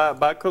 o sea,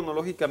 va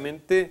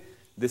cronológicamente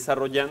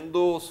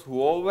desarrollando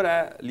su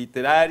obra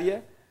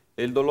literaria,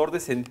 El dolor de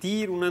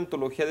sentir, una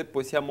antología de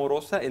poesía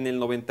amorosa en el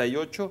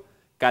 98,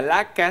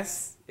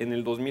 Calacas en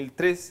el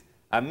 2003,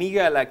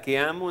 Amiga a la que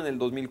amo en el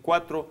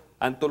 2004,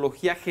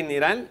 Antología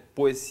General,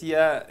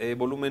 Poesía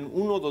volumen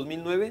 1,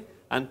 2009,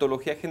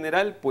 Antología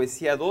General,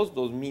 Poesía 2,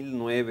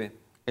 2009.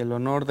 El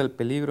honor del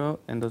peligro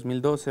en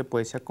 2012,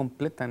 Poesía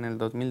completa en el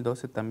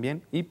 2012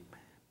 también, y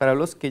para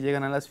los que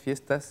llegan a las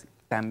fiestas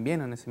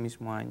también en ese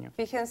mismo año.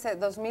 Fíjense,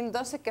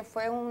 2012 que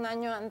fue un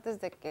año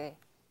antes de que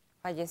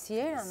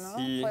falleciera, ¿no?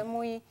 Sí.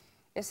 Fue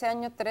ese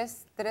año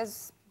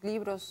tres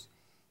libros.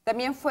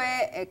 También fue,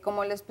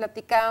 como les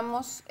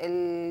platicábamos,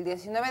 el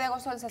 19 de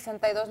agosto del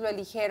 62 lo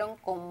eligieron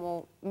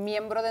como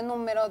miembro de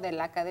número de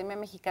la Academia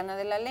Mexicana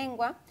de la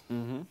Lengua.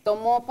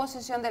 Tomó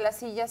posesión de la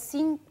silla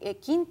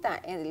quinta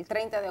el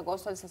 30 de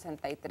agosto del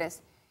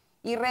 63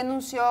 y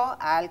renunció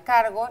al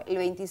cargo el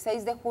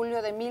 26 de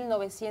julio de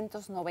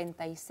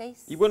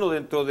 1996. Y bueno,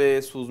 dentro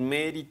de sus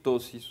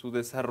méritos y su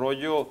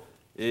desarrollo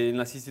en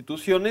las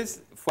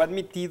instituciones, fue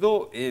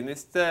admitido en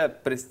este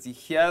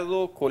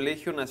prestigiado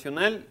Colegio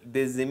Nacional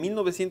desde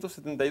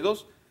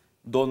 1972,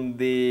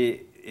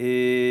 donde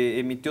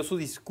emitió su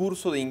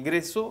discurso de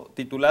ingreso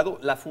titulado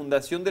La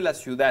Fundación de la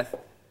Ciudad.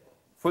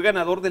 Fue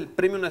ganador del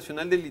Premio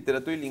Nacional de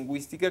Literatura y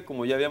Lingüística,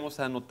 como ya habíamos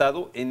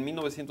anotado, en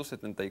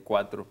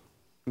 1974.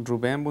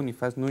 Rubén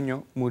Bonifaz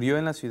Nuño murió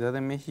en la Ciudad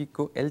de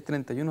México el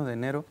 31 de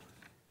enero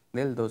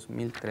del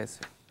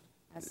 2013.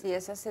 Así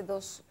es, hace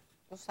dos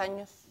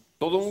años.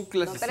 Todo un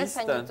clasicista. 3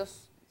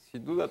 añitos.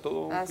 Sin duda,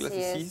 todo un Así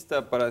clasicista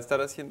es. Para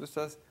estar haciendo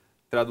estas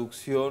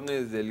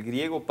traducciones del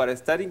griego, para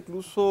estar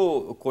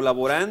incluso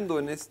colaborando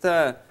en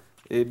esta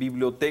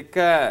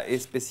biblioteca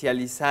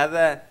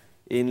especializada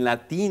en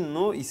latín,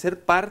 ¿no? Y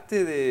ser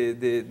parte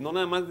de no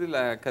nada más de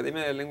la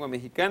Academia de la Lengua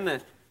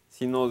Mexicana,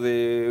 sino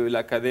de la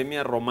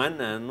Academia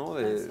Romana, ¿no?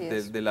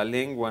 De la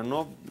lengua,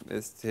 ¿no?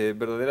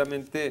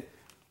 Verdaderamente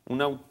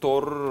un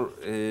autor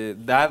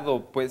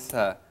dado, pues,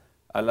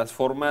 a las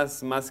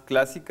formas más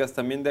clásicas,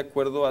 también de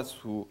acuerdo a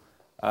su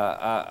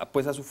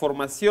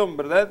formación,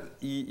 ¿verdad?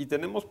 Y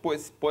tenemos,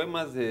 pues,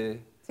 poemas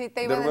de Sí,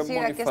 te iba a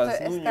decir,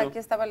 Nuño. aquí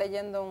estaba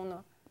leyendo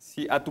uno.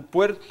 Sí, a tu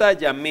puerta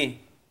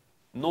llamé,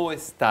 no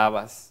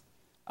estabas.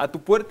 A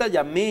tu puerta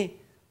llamé,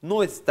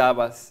 no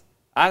estabas,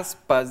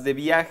 aspas de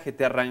viaje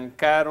te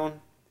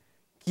arrancaron.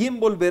 ¿Quién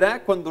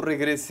volverá cuando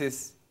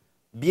regreses?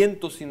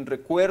 Viento sin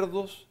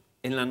recuerdos,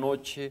 en la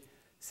noche,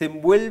 se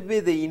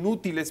envuelve de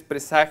inútiles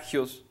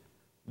presagios.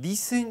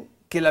 Dicen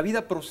que la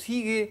vida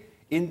prosigue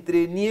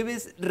entre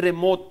nieves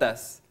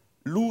remotas,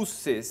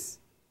 luces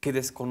que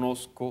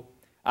desconozco.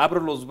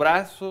 Abro los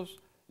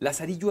brazos,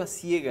 lazarillo a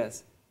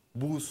ciegas,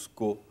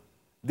 busco.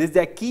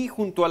 Desde aquí,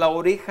 junto a la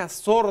oreja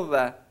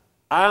sorda,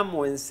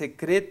 amo en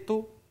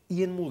secreto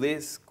y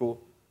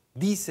enmudezco.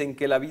 Dicen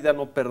que la vida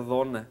no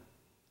perdona.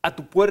 A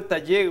tu puerta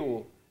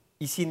llego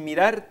y sin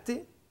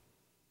mirarte,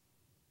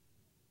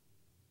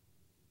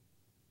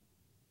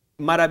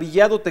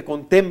 maravillado te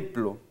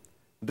contemplo.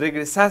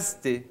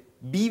 Regresaste,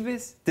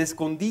 vives, te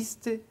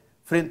escondiste,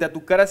 frente a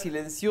tu cara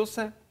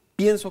silenciosa,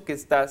 pienso que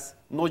estás,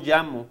 no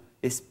llamo,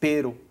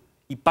 espero,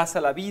 y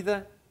pasa la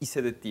vida y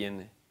se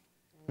detiene.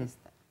 Ahí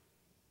está.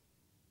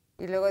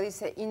 Y luego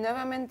dice, y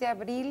nuevamente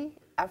abril,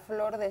 a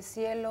flor de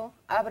cielo,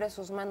 abre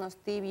sus manos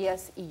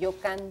tibias y yo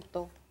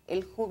canto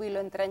el júbilo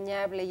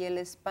entrañable y el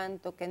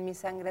espanto que en mi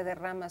sangre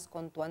derramas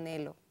con tu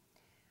anhelo.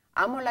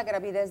 Amo la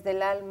gravidez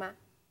del alma,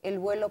 el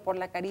vuelo por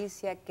la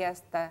caricia que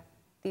hasta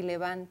ti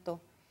levanto,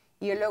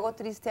 y el luego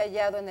triste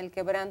hallado en el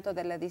quebranto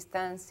de la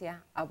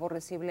distancia,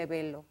 aborrecible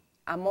velo.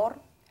 Amor,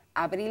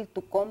 abril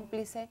tu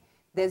cómplice,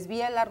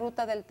 desvía la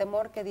ruta del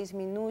temor que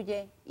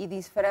disminuye y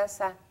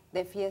disfraza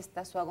de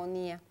fiesta su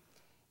agonía.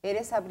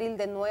 Eres abril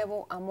de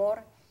nuevo,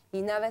 amor,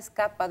 y nada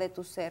escapa de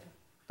tu ser.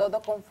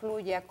 Todo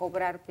confluye a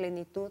cobrar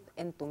plenitud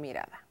en tu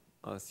mirada.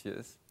 Así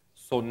es.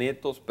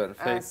 Sonetos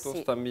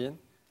perfectos también.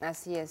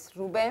 Así es.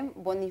 Rubén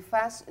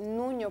Bonifaz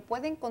Nuño.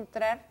 Puede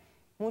encontrar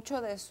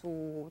mucho de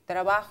su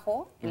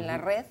trabajo en la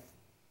red.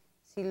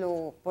 Si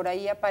por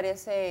ahí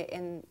aparece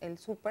en el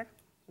súper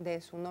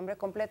de su nombre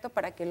completo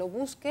para que lo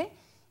busque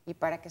y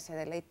para que se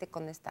deleite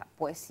con esta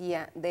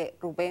poesía de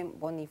Rubén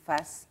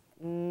Bonifaz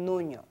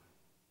Nuño.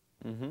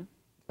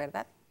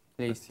 ¿Verdad?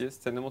 Así es.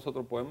 ¿Tenemos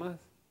otro poema?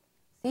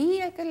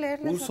 Sí, hay que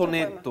leerles un otro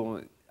soneto.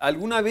 poema.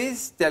 Alguna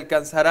vez te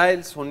alcanzará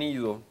el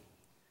sonido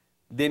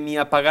de mi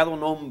apagado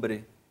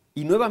nombre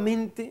y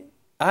nuevamente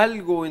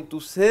algo en tu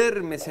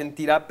ser me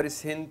sentirá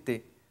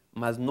presente,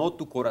 mas no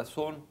tu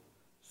corazón,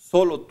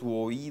 solo tu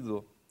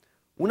oído.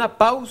 Una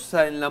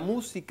pausa en la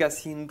música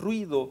sin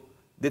ruido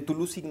de tu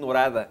luz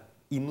ignorada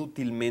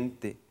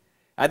inútilmente.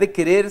 Ha de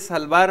querer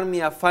salvar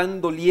mi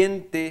afán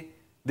doliente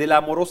de la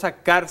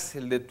amorosa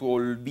cárcel de tu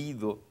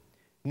olvido.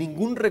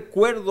 Ningún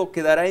recuerdo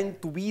quedará en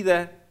tu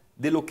vida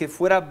de lo que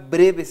fuera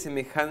breve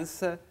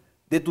semejanza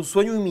de tu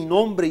sueño y mi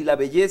nombre y la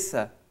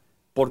belleza,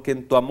 porque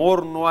en tu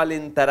amor no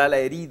alentará la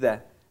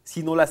herida,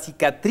 sino la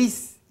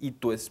cicatriz y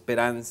tu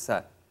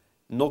esperanza.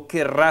 No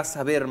querrás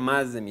saber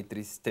más de mi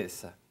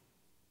tristeza.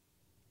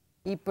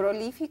 Y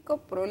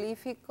prolífico,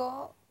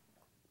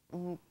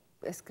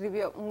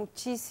 escribió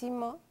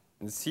muchísimo.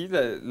 Sí,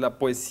 la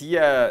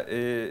poesía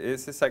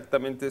es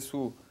exactamente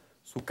su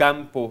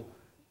campo,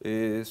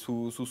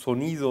 su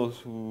sonido,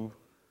 su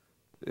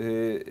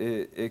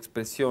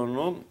expresión,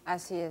 ¿no?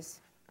 Así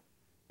es.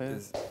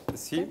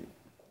 Sí.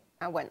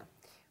 Bueno.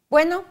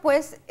 Bueno,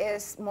 pues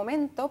es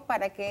momento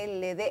para que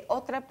le dé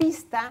otra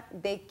pista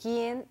de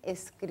quién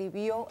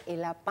escribió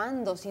El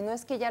Apando, si no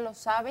es que ya lo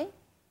sabe.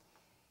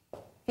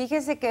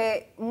 Fíjese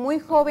que muy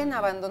joven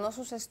abandonó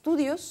sus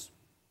estudios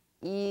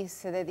y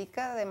se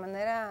educa de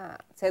manera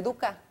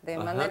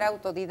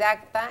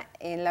autodidacta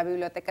en la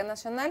Biblioteca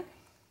Nacional.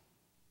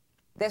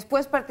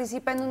 Después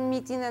participa en un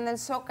mitin en el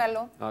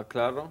Zócalo. Ah,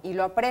 claro. Y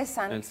lo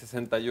apresan. En el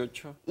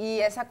 68. Y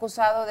es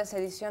acusado de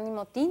sedición y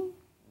motín.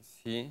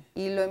 Sí.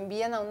 Y lo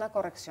envían a una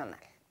correccional.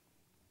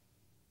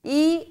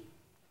 Y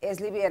es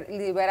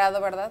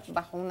liberado, ¿verdad?,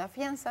 bajo una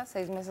fianza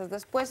 6 meses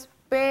después,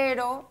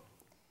 pero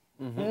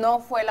no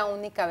fue la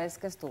única vez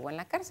que estuvo en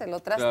la cárcel.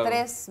 Otras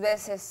 3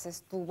 veces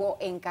estuvo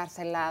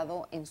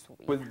encarcelado en su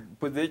vida.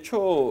 Pues de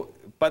hecho,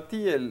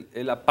 Pati,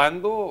 el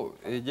apando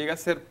llega a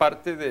ser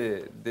parte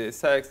de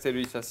esa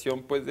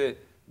exteriorización pues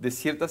de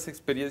ciertas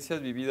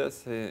experiencias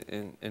vividas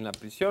en la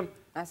prisión.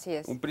 Así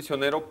es. Un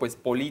prisionero pues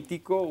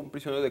político, un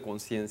prisionero de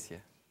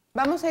conciencia.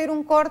 Vamos a ir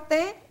un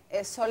corte.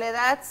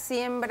 Soledad,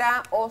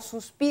 Siembra o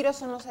Suspiro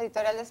son los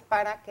editoriales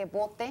para que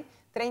vote.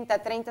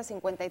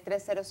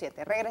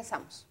 3030-5307.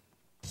 Regresamos.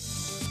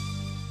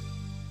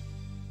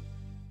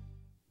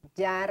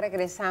 Ya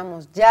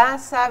regresamos. ¿Ya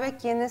sabe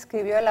quién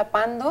escribió El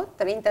Apando?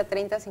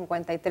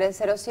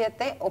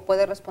 3030-5307 o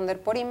puede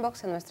responder por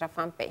inbox en nuestra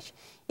fanpage.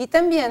 Y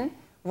también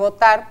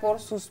votar por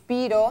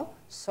Suspiro,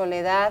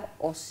 Soledad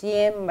o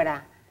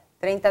Siembra.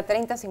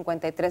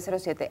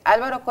 3030-5307.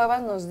 Álvaro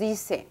Cuevas nos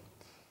dice...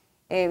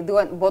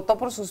 votó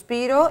por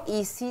Suspiro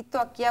y cito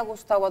aquí a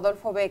Gustavo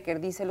Adolfo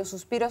Becker, dice, los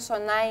suspiros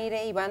son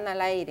aire y van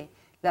al aire,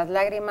 las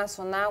lágrimas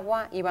son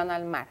agua y van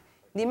al mar.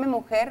 Dime,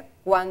 mujer,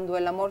 cuando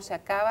el amor se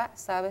acaba,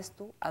 ¿sabes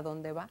tú a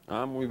dónde va?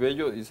 Ah, muy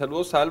bello. Y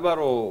saludos a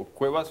Álvaro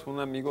Cuevas, un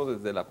amigo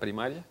desde la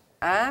primaria.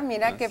 Ah,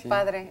 mira qué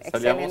padre,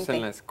 salíamos excelente.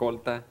 en la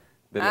escolta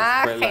de la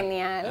escuela.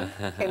 Genial,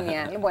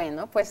 genial.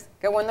 Bueno, pues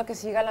qué bueno que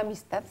siga la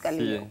amistad,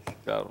 Galileo. Sí,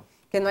 claro.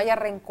 que no haya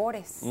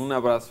rencores. Un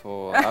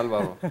abrazo,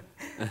 Álvaro.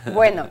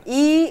 Bueno,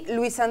 y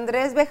Luis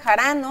Andrés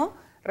Bejarano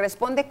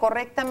responde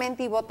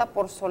correctamente y vota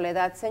por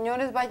Soledad.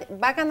 Señores,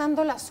 va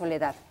ganando la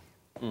Soledad.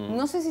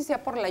 No sé si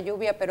sea por la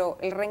lluvia, pero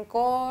el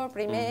rencor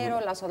primero,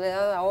 la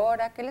soledad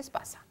ahora, ¿qué les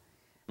pasa?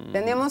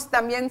 Tenemos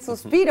también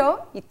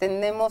Suspiro y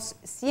tenemos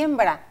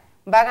Siembra.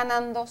 Va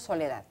ganando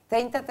Soledad.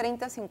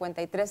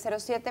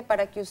 3030-5307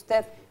 para que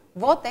usted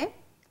vote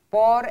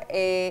por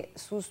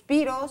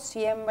Suspiro,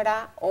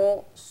 Siembra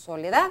o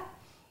Soledad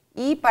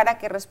y para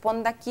que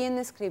responda quién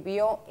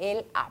escribió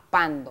el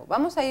Apando.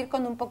 Vamos a ir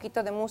con un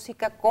poquito de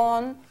música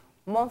con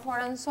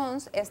Mumford &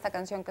 Sons, esta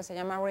canción que se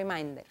llama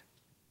Reminder.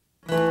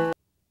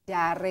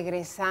 Ya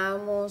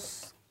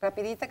regresamos.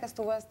 Rapidita que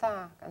estuvo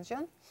esta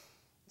canción.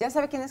 ¿Ya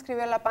sabe quién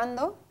escribió el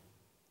Apando?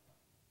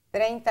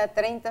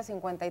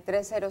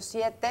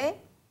 3030-5307,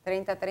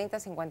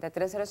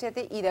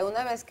 3030-5307 y de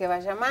una vez que va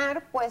a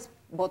llamar, pues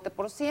vote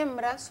por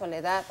Siembra,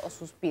 Soledad o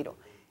Suspiro.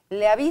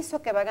 Le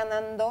aviso que va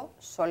ganando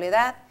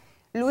Soledad.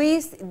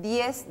 Luis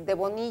 10 de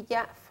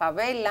Bonilla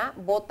Favela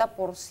vota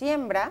por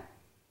Siembra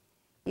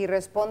y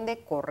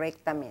responde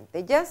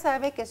correctamente. Ya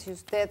sabe que si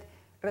usted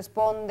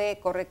responde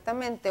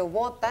correctamente o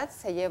vota,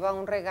 se lleva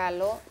un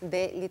regalo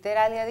de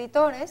Literalia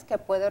Editores que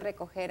puede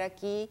recoger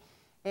aquí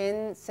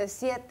en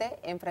C7,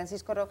 en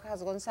Francisco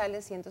Rojas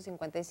González,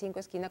 155,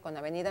 esquina con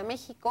Avenida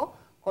México,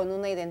 con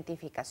una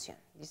identificación.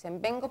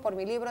 Dicen, vengo por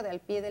mi libro de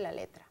Al Pie de la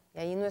Letra. Y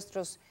ahí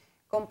nuestros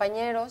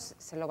compañeros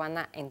se lo van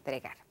a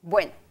entregar.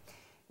 Bueno,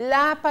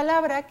 la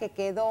palabra que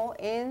quedó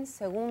en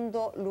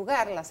segundo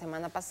lugar la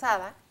semana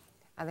pasada,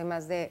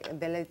 además de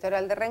la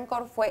editorial de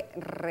Rencor, fue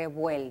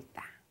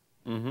revuelta.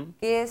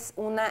 ¿Qué es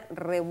una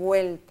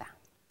revuelta?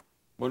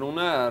 Bueno,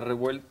 una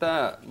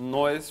revuelta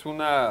no es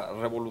una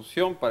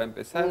revolución para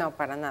empezar. No,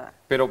 para nada.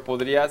 Pero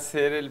podría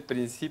ser el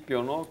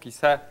principio, ¿no?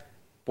 Quizá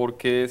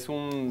porque es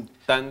un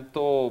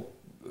tanto,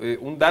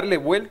 un darle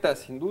vuelta,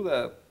 sin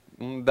duda,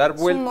 un dar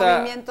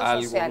vuelta a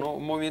algo, ¿no?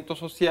 Un movimiento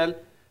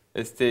social,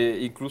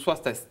 incluso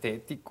hasta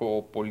estético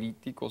o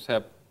político, o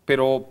sea,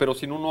 pero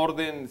sin un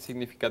orden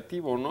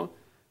significativo, ¿no?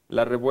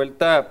 La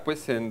revuelta,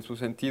 pues, en su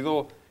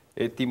sentido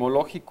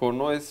etimológico,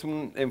 ¿no? Es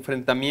un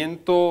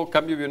enfrentamiento,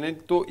 cambio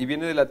violento, y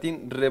viene del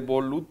latín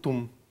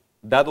revolutum,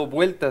 dado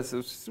vueltas.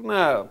 Es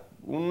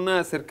un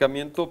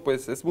acercamiento,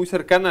 pues, es muy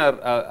cercana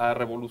a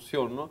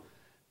revolución, ¿no?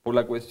 Por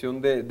la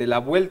cuestión de la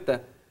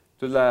vuelta.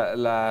 Entonces,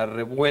 la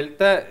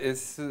revuelta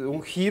es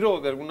un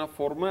giro, de alguna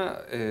forma,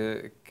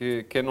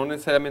 que no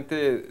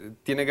necesariamente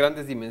tiene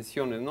grandes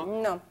dimensiones, ¿no?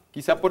 No.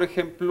 Quizá, por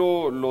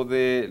ejemplo, lo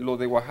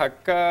de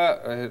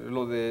Oaxaca, es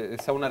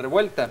una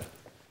revuelta,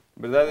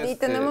 ¿verdad? Y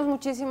tenemos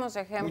muchísimos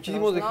ejemplos.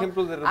 Muchísimos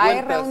ejemplos de revueltas.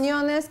 Hay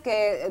reuniones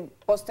que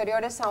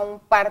posteriores a un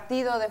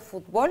partido de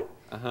fútbol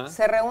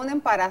se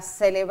reúnen para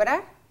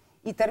celebrar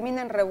y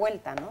terminan en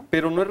revuelta, ¿no?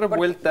 Pero no es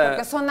revuelta.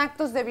 Porque son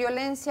actos de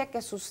violencia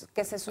que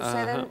se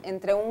suceden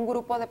entre un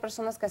grupo de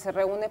personas que se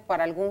reúne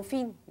para algún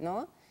fin,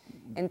 ¿no?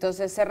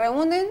 Entonces se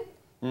reúnen,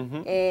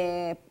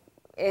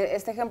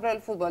 este ejemplo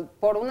del fútbol,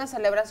 por una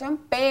celebración,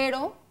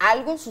 pero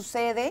algo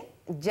sucede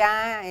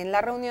ya en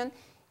la reunión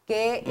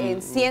que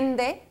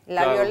enciende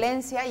la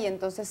violencia y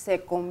entonces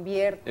se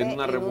convierte en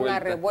una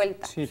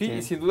revuelta. Sí,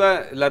 y sin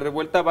duda la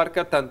revuelta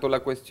abarca tanto la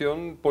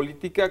cuestión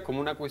política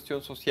como una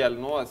cuestión social,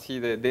 ¿no? Así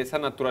de esa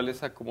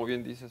naturaleza, como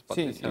bien dices,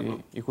 Patricia. Sí,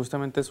 ¿no? y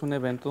justamente es un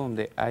evento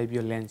donde hay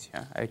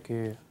violencia, hay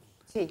que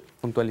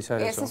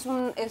puntualizar eso.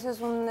 Ese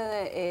es un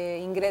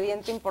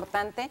ingrediente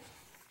importante.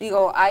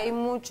 Digo, hay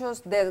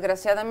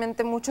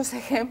desgraciadamente muchos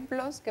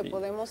ejemplos que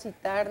podemos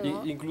citar,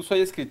 ¿no? Incluso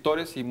hay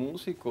escritores y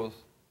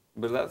músicos,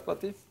 ¿verdad,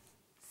 Pati?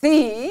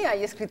 Sí,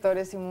 hay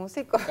escritores y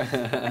músicos.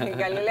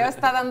 Galileo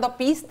está dando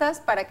pistas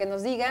para que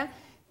nos diga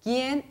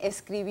quién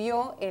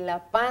escribió el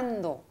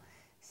Apando.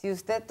 Si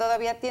usted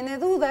todavía tiene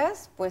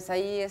dudas, pues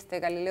ahí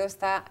Galileo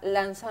está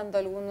lanzando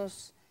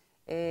algunos,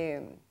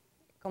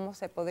 ¿cómo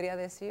se podría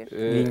decir?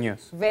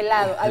 Guiños.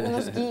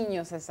 Algunos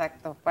guiños,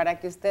 exacto,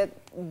 para que usted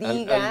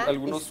diga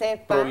algunos y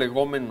sepa.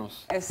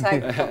 Prolegómenos.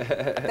 Exacto.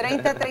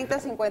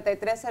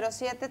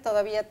 3030-5307,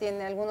 todavía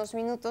tiene algunos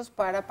minutos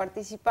para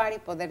participar y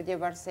poder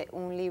llevarse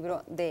un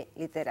libro de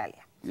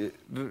Literalia.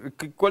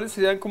 ¿Cuáles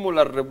serían como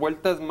las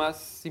revueltas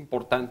más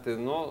importantes,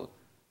 no?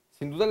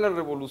 Sin duda las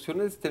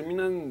revoluciones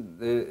terminan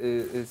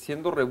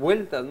siendo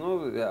revueltas,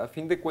 ¿no? A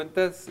fin de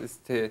cuentas,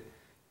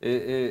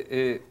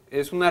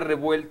 es una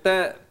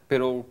revuelta,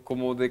 pero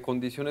como de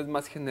condiciones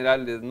más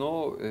generales,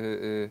 ¿no?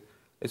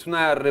 Es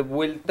una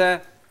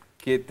revuelta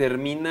que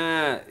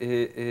termina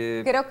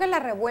creo que la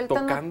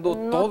revuelta tocando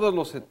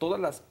todas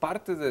las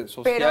partes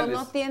sociales. Pero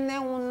no tiene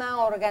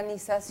una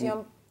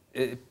organización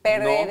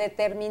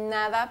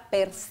predeterminada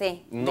per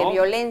se de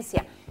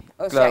violencia.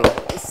 O sea,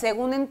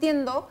 según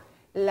entiendo,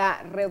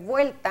 la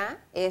revuelta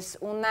es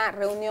una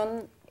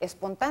reunión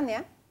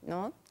espontánea,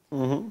 ¿no?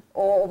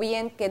 O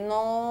bien que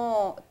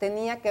no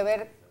tenía que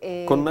ver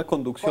con una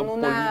conducción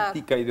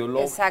política,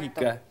 ideológica.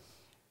 Exacto.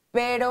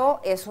 Pero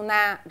es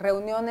una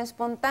reunión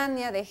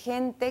espontánea de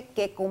gente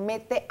que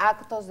comete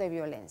actos de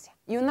violencia.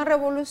 Y una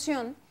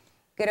revolución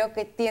creo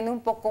que tiene un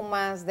poco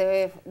más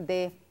de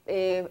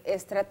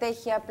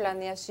estrategia,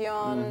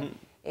 planeación,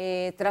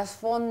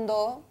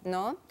 trasfondo,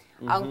 ¿no?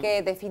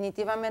 Aunque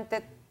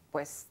definitivamente,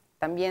 pues,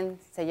 también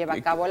se lleva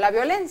a cabo la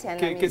violencia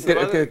en la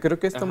misma. Creo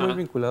que está muy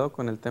vinculado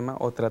con el tema,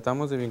 o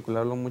tratamos de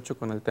vincularlo mucho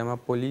con el tema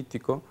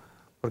político,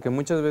 porque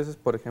muchas veces,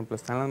 por ejemplo,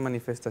 están las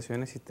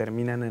manifestaciones y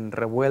terminan en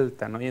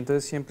revuelta, ¿no? Y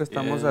entonces siempre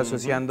estamos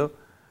asociando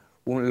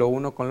lo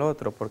uno con lo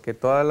otro, porque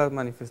todas las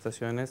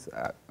manifestaciones,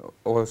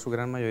 o su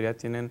gran mayoría,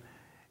 tienen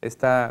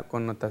esta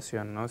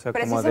connotación, ¿no? O sea,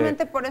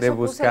 precisamente como por de eso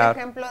buscar,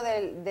 puse el ejemplo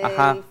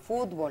del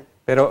fútbol.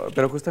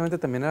 Pero justamente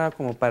también era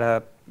como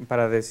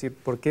para decir,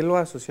 ¿por qué lo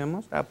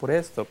asociamos? Por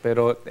esto,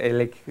 pero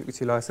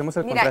si lo hacemos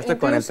al contraste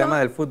con el tema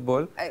del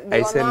fútbol,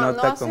 ahí se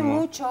nota no hace como...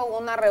 mucho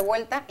una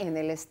revuelta en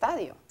el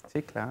estadio.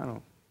 Sí,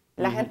 claro.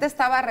 La gente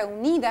estaba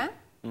reunida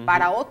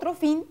para otro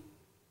fin,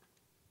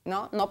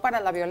 ¿no? para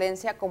la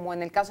violencia, como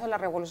en el caso de las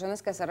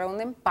revoluciones que se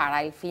reúnen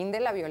para el fin de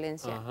la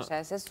violencia. O sea,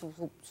 ese es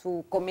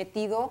su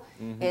cometido,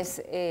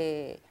 es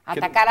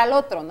atacar al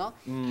otro, ¿no?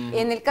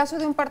 En el caso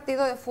de un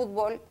partido de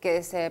fútbol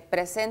que se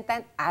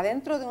presenta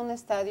adentro de un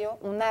estadio,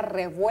 una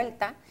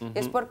revuelta,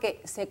 es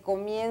porque se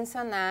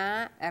comienzan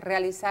a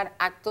realizar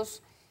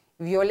actos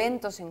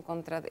violentos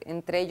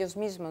entre ellos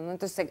mismos, ¿no?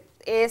 Entonces,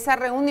 esa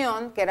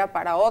reunión, que era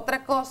para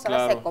otra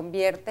cosa, se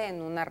convierte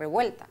en una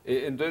revuelta.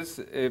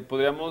 Entonces,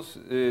 podríamos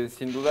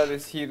sin duda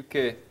decir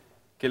que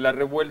la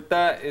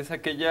revuelta es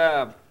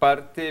aquella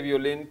parte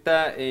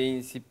violenta e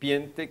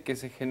incipiente que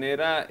se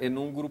genera en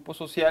un grupo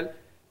social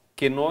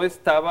que no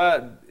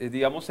estaba,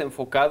 digamos,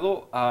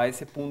 enfocado a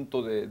ese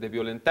punto de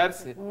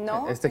violentarse.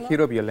 No,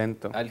 giro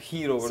violento. Al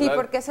giro, ¿verdad? Sí,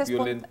 porque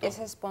es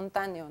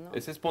espontáneo, ¿no?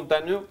 Es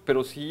espontáneo,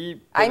 pero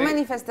sí... Hay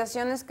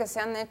manifestaciones que se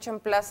han hecho en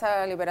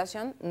Plaza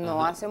Liberación,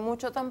 no hace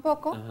mucho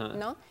tampoco,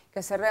 ¿no?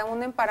 Que se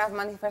reúnen para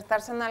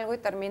manifestarse en algo y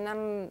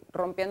terminan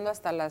rompiendo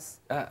hasta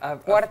las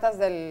puertas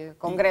del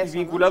Congreso. Y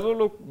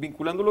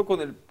vinculándolo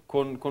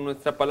con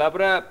nuestra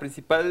palabra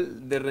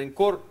principal de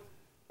rencor,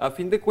 a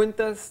fin de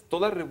cuentas,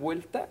 toda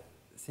revuelta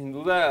sin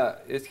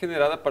duda es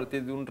generada a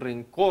partir de un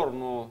rencor,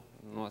 no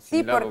asimilado,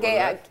 sí, porque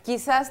 ¿verdad?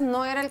 quizás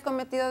no era el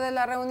cometido de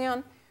la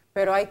reunión,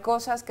 pero hay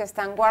cosas que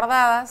están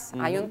guardadas,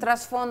 hay un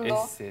trasfondo,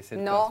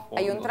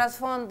 hay un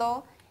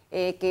trasfondo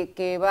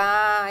que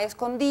va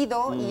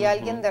escondido y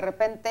alguien de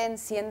repente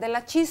enciende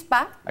la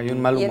chispa. Hay un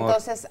mal humor. Y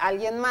entonces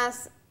alguien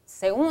más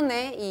se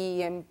une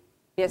y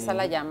empieza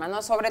la llama,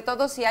 ¿no? Sobre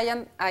todo si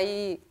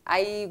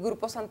hay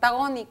grupos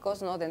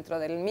antagónicos, ¿no? Dentro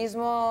del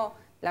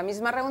la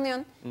misma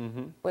reunión,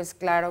 pues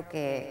claro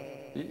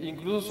que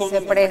incluso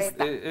se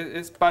presta.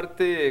 Es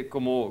parte,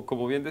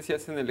 como bien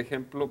decías en el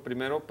ejemplo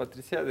primero,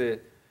 Patricia,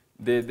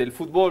 del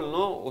fútbol,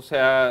 ¿no? O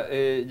sea,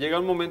 llega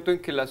un momento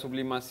en que la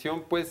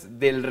sublimación, pues,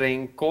 del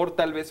rencor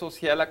tal vez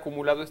social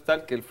acumulado es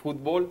tal que el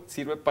fútbol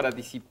sirve para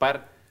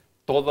disipar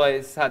toda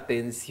esa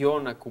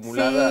tensión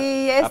acumulada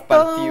a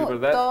partir,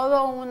 ¿verdad?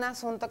 Todo un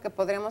asunto que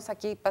podríamos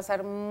aquí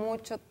pasar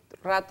mucho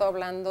rato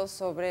hablando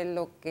sobre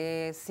lo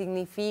que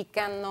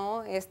significa,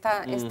 ¿no?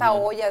 Esta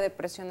olla de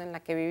presión en la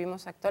que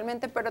vivimos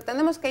actualmente, pero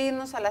tenemos que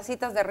irnos a las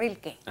citas de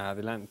Rilke.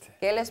 Adelante.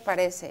 ¿Qué les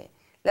parece?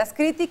 Las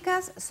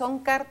críticas son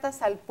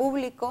cartas al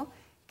público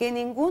que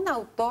ningún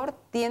autor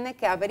tiene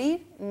que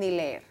abrir ni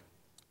leer.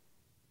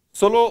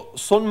 Solo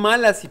son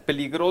malas y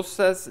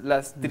peligrosas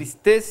las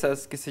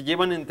tristezas que se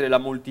llevan entre la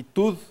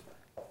multitud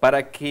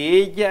para que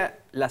ella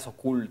las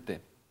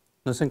oculte.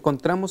 Nos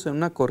encontramos en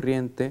una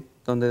corriente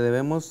donde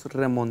debemos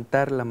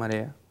remontar la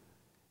marea.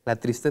 La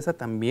tristeza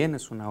también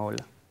es una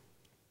ola.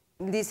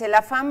 Dice,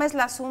 la fama es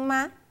la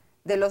suma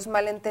de los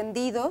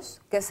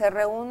malentendidos que se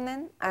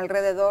reúnen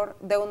alrededor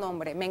de un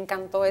hombre. Me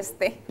encantó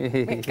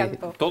me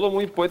encantó. Todo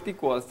muy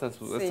poético hasta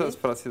estas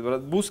frases,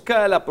 ¿verdad?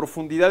 Busca la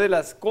profundidad de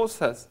las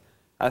cosas.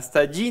 Hasta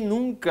allí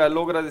nunca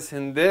logra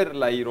descender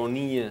la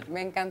ironía. Me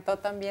encantó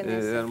también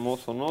eso.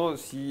 Hermoso, ¿no?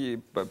 Sí,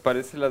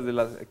 parece las de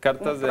las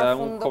cartas de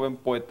un joven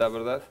poeta,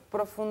 ¿verdad?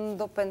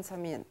 Profundo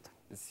pensamiento.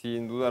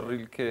 Sin duda,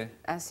 Rilke.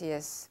 Así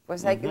es.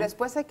 Pues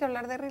después hay que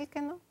hablar de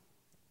Rilke, ¿no?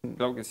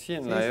 Claro que sí,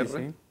 en la R.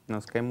 Sí.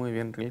 Nos cae muy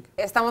bien Rilke.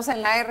 Estamos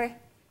en la R.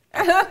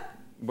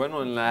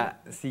 Bueno, en la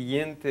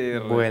siguiente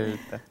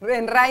vuelta.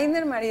 En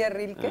Rainer María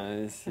Rilke.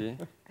 Ay, sí.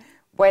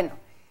 Bueno,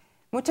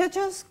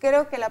 muchachos,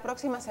 creo que la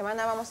próxima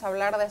semana vamos a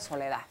hablar de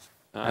soledad.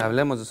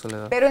 Hablemos de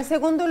soledad. Pero en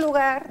segundo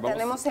lugar,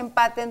 tenemos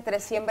empate entre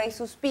siembra y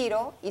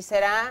suspiro, y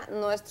será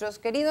nuestros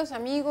queridos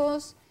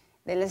amigos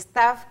del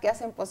staff que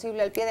hacen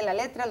posible al pie de la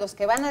letra los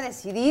que van a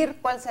decidir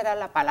cuál será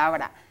la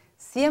palabra,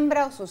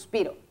 siembra o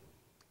suspiro.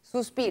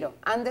 Suspiro,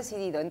 han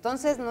decidido.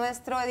 Entonces,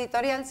 nuestro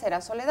editorial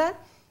será soledad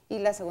y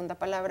la segunda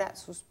palabra,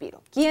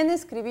 suspiro. ¿Quién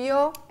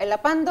escribió el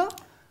apando?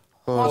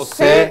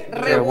 José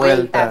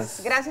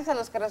Revueltas. Gracias a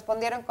los que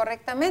respondieron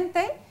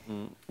correctamente.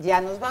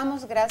 Ya nos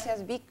vamos.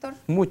 Gracias, Víctor.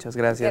 Muchas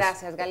gracias.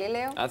 Gracias,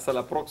 Galileo. Hasta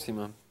la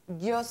próxima.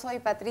 Yo soy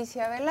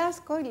Patricia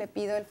Velasco y le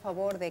pido el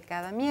favor de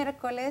cada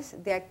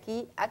miércoles, de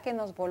aquí a que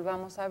nos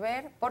volvamos a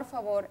ver, por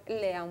favor,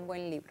 lea un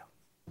buen libro.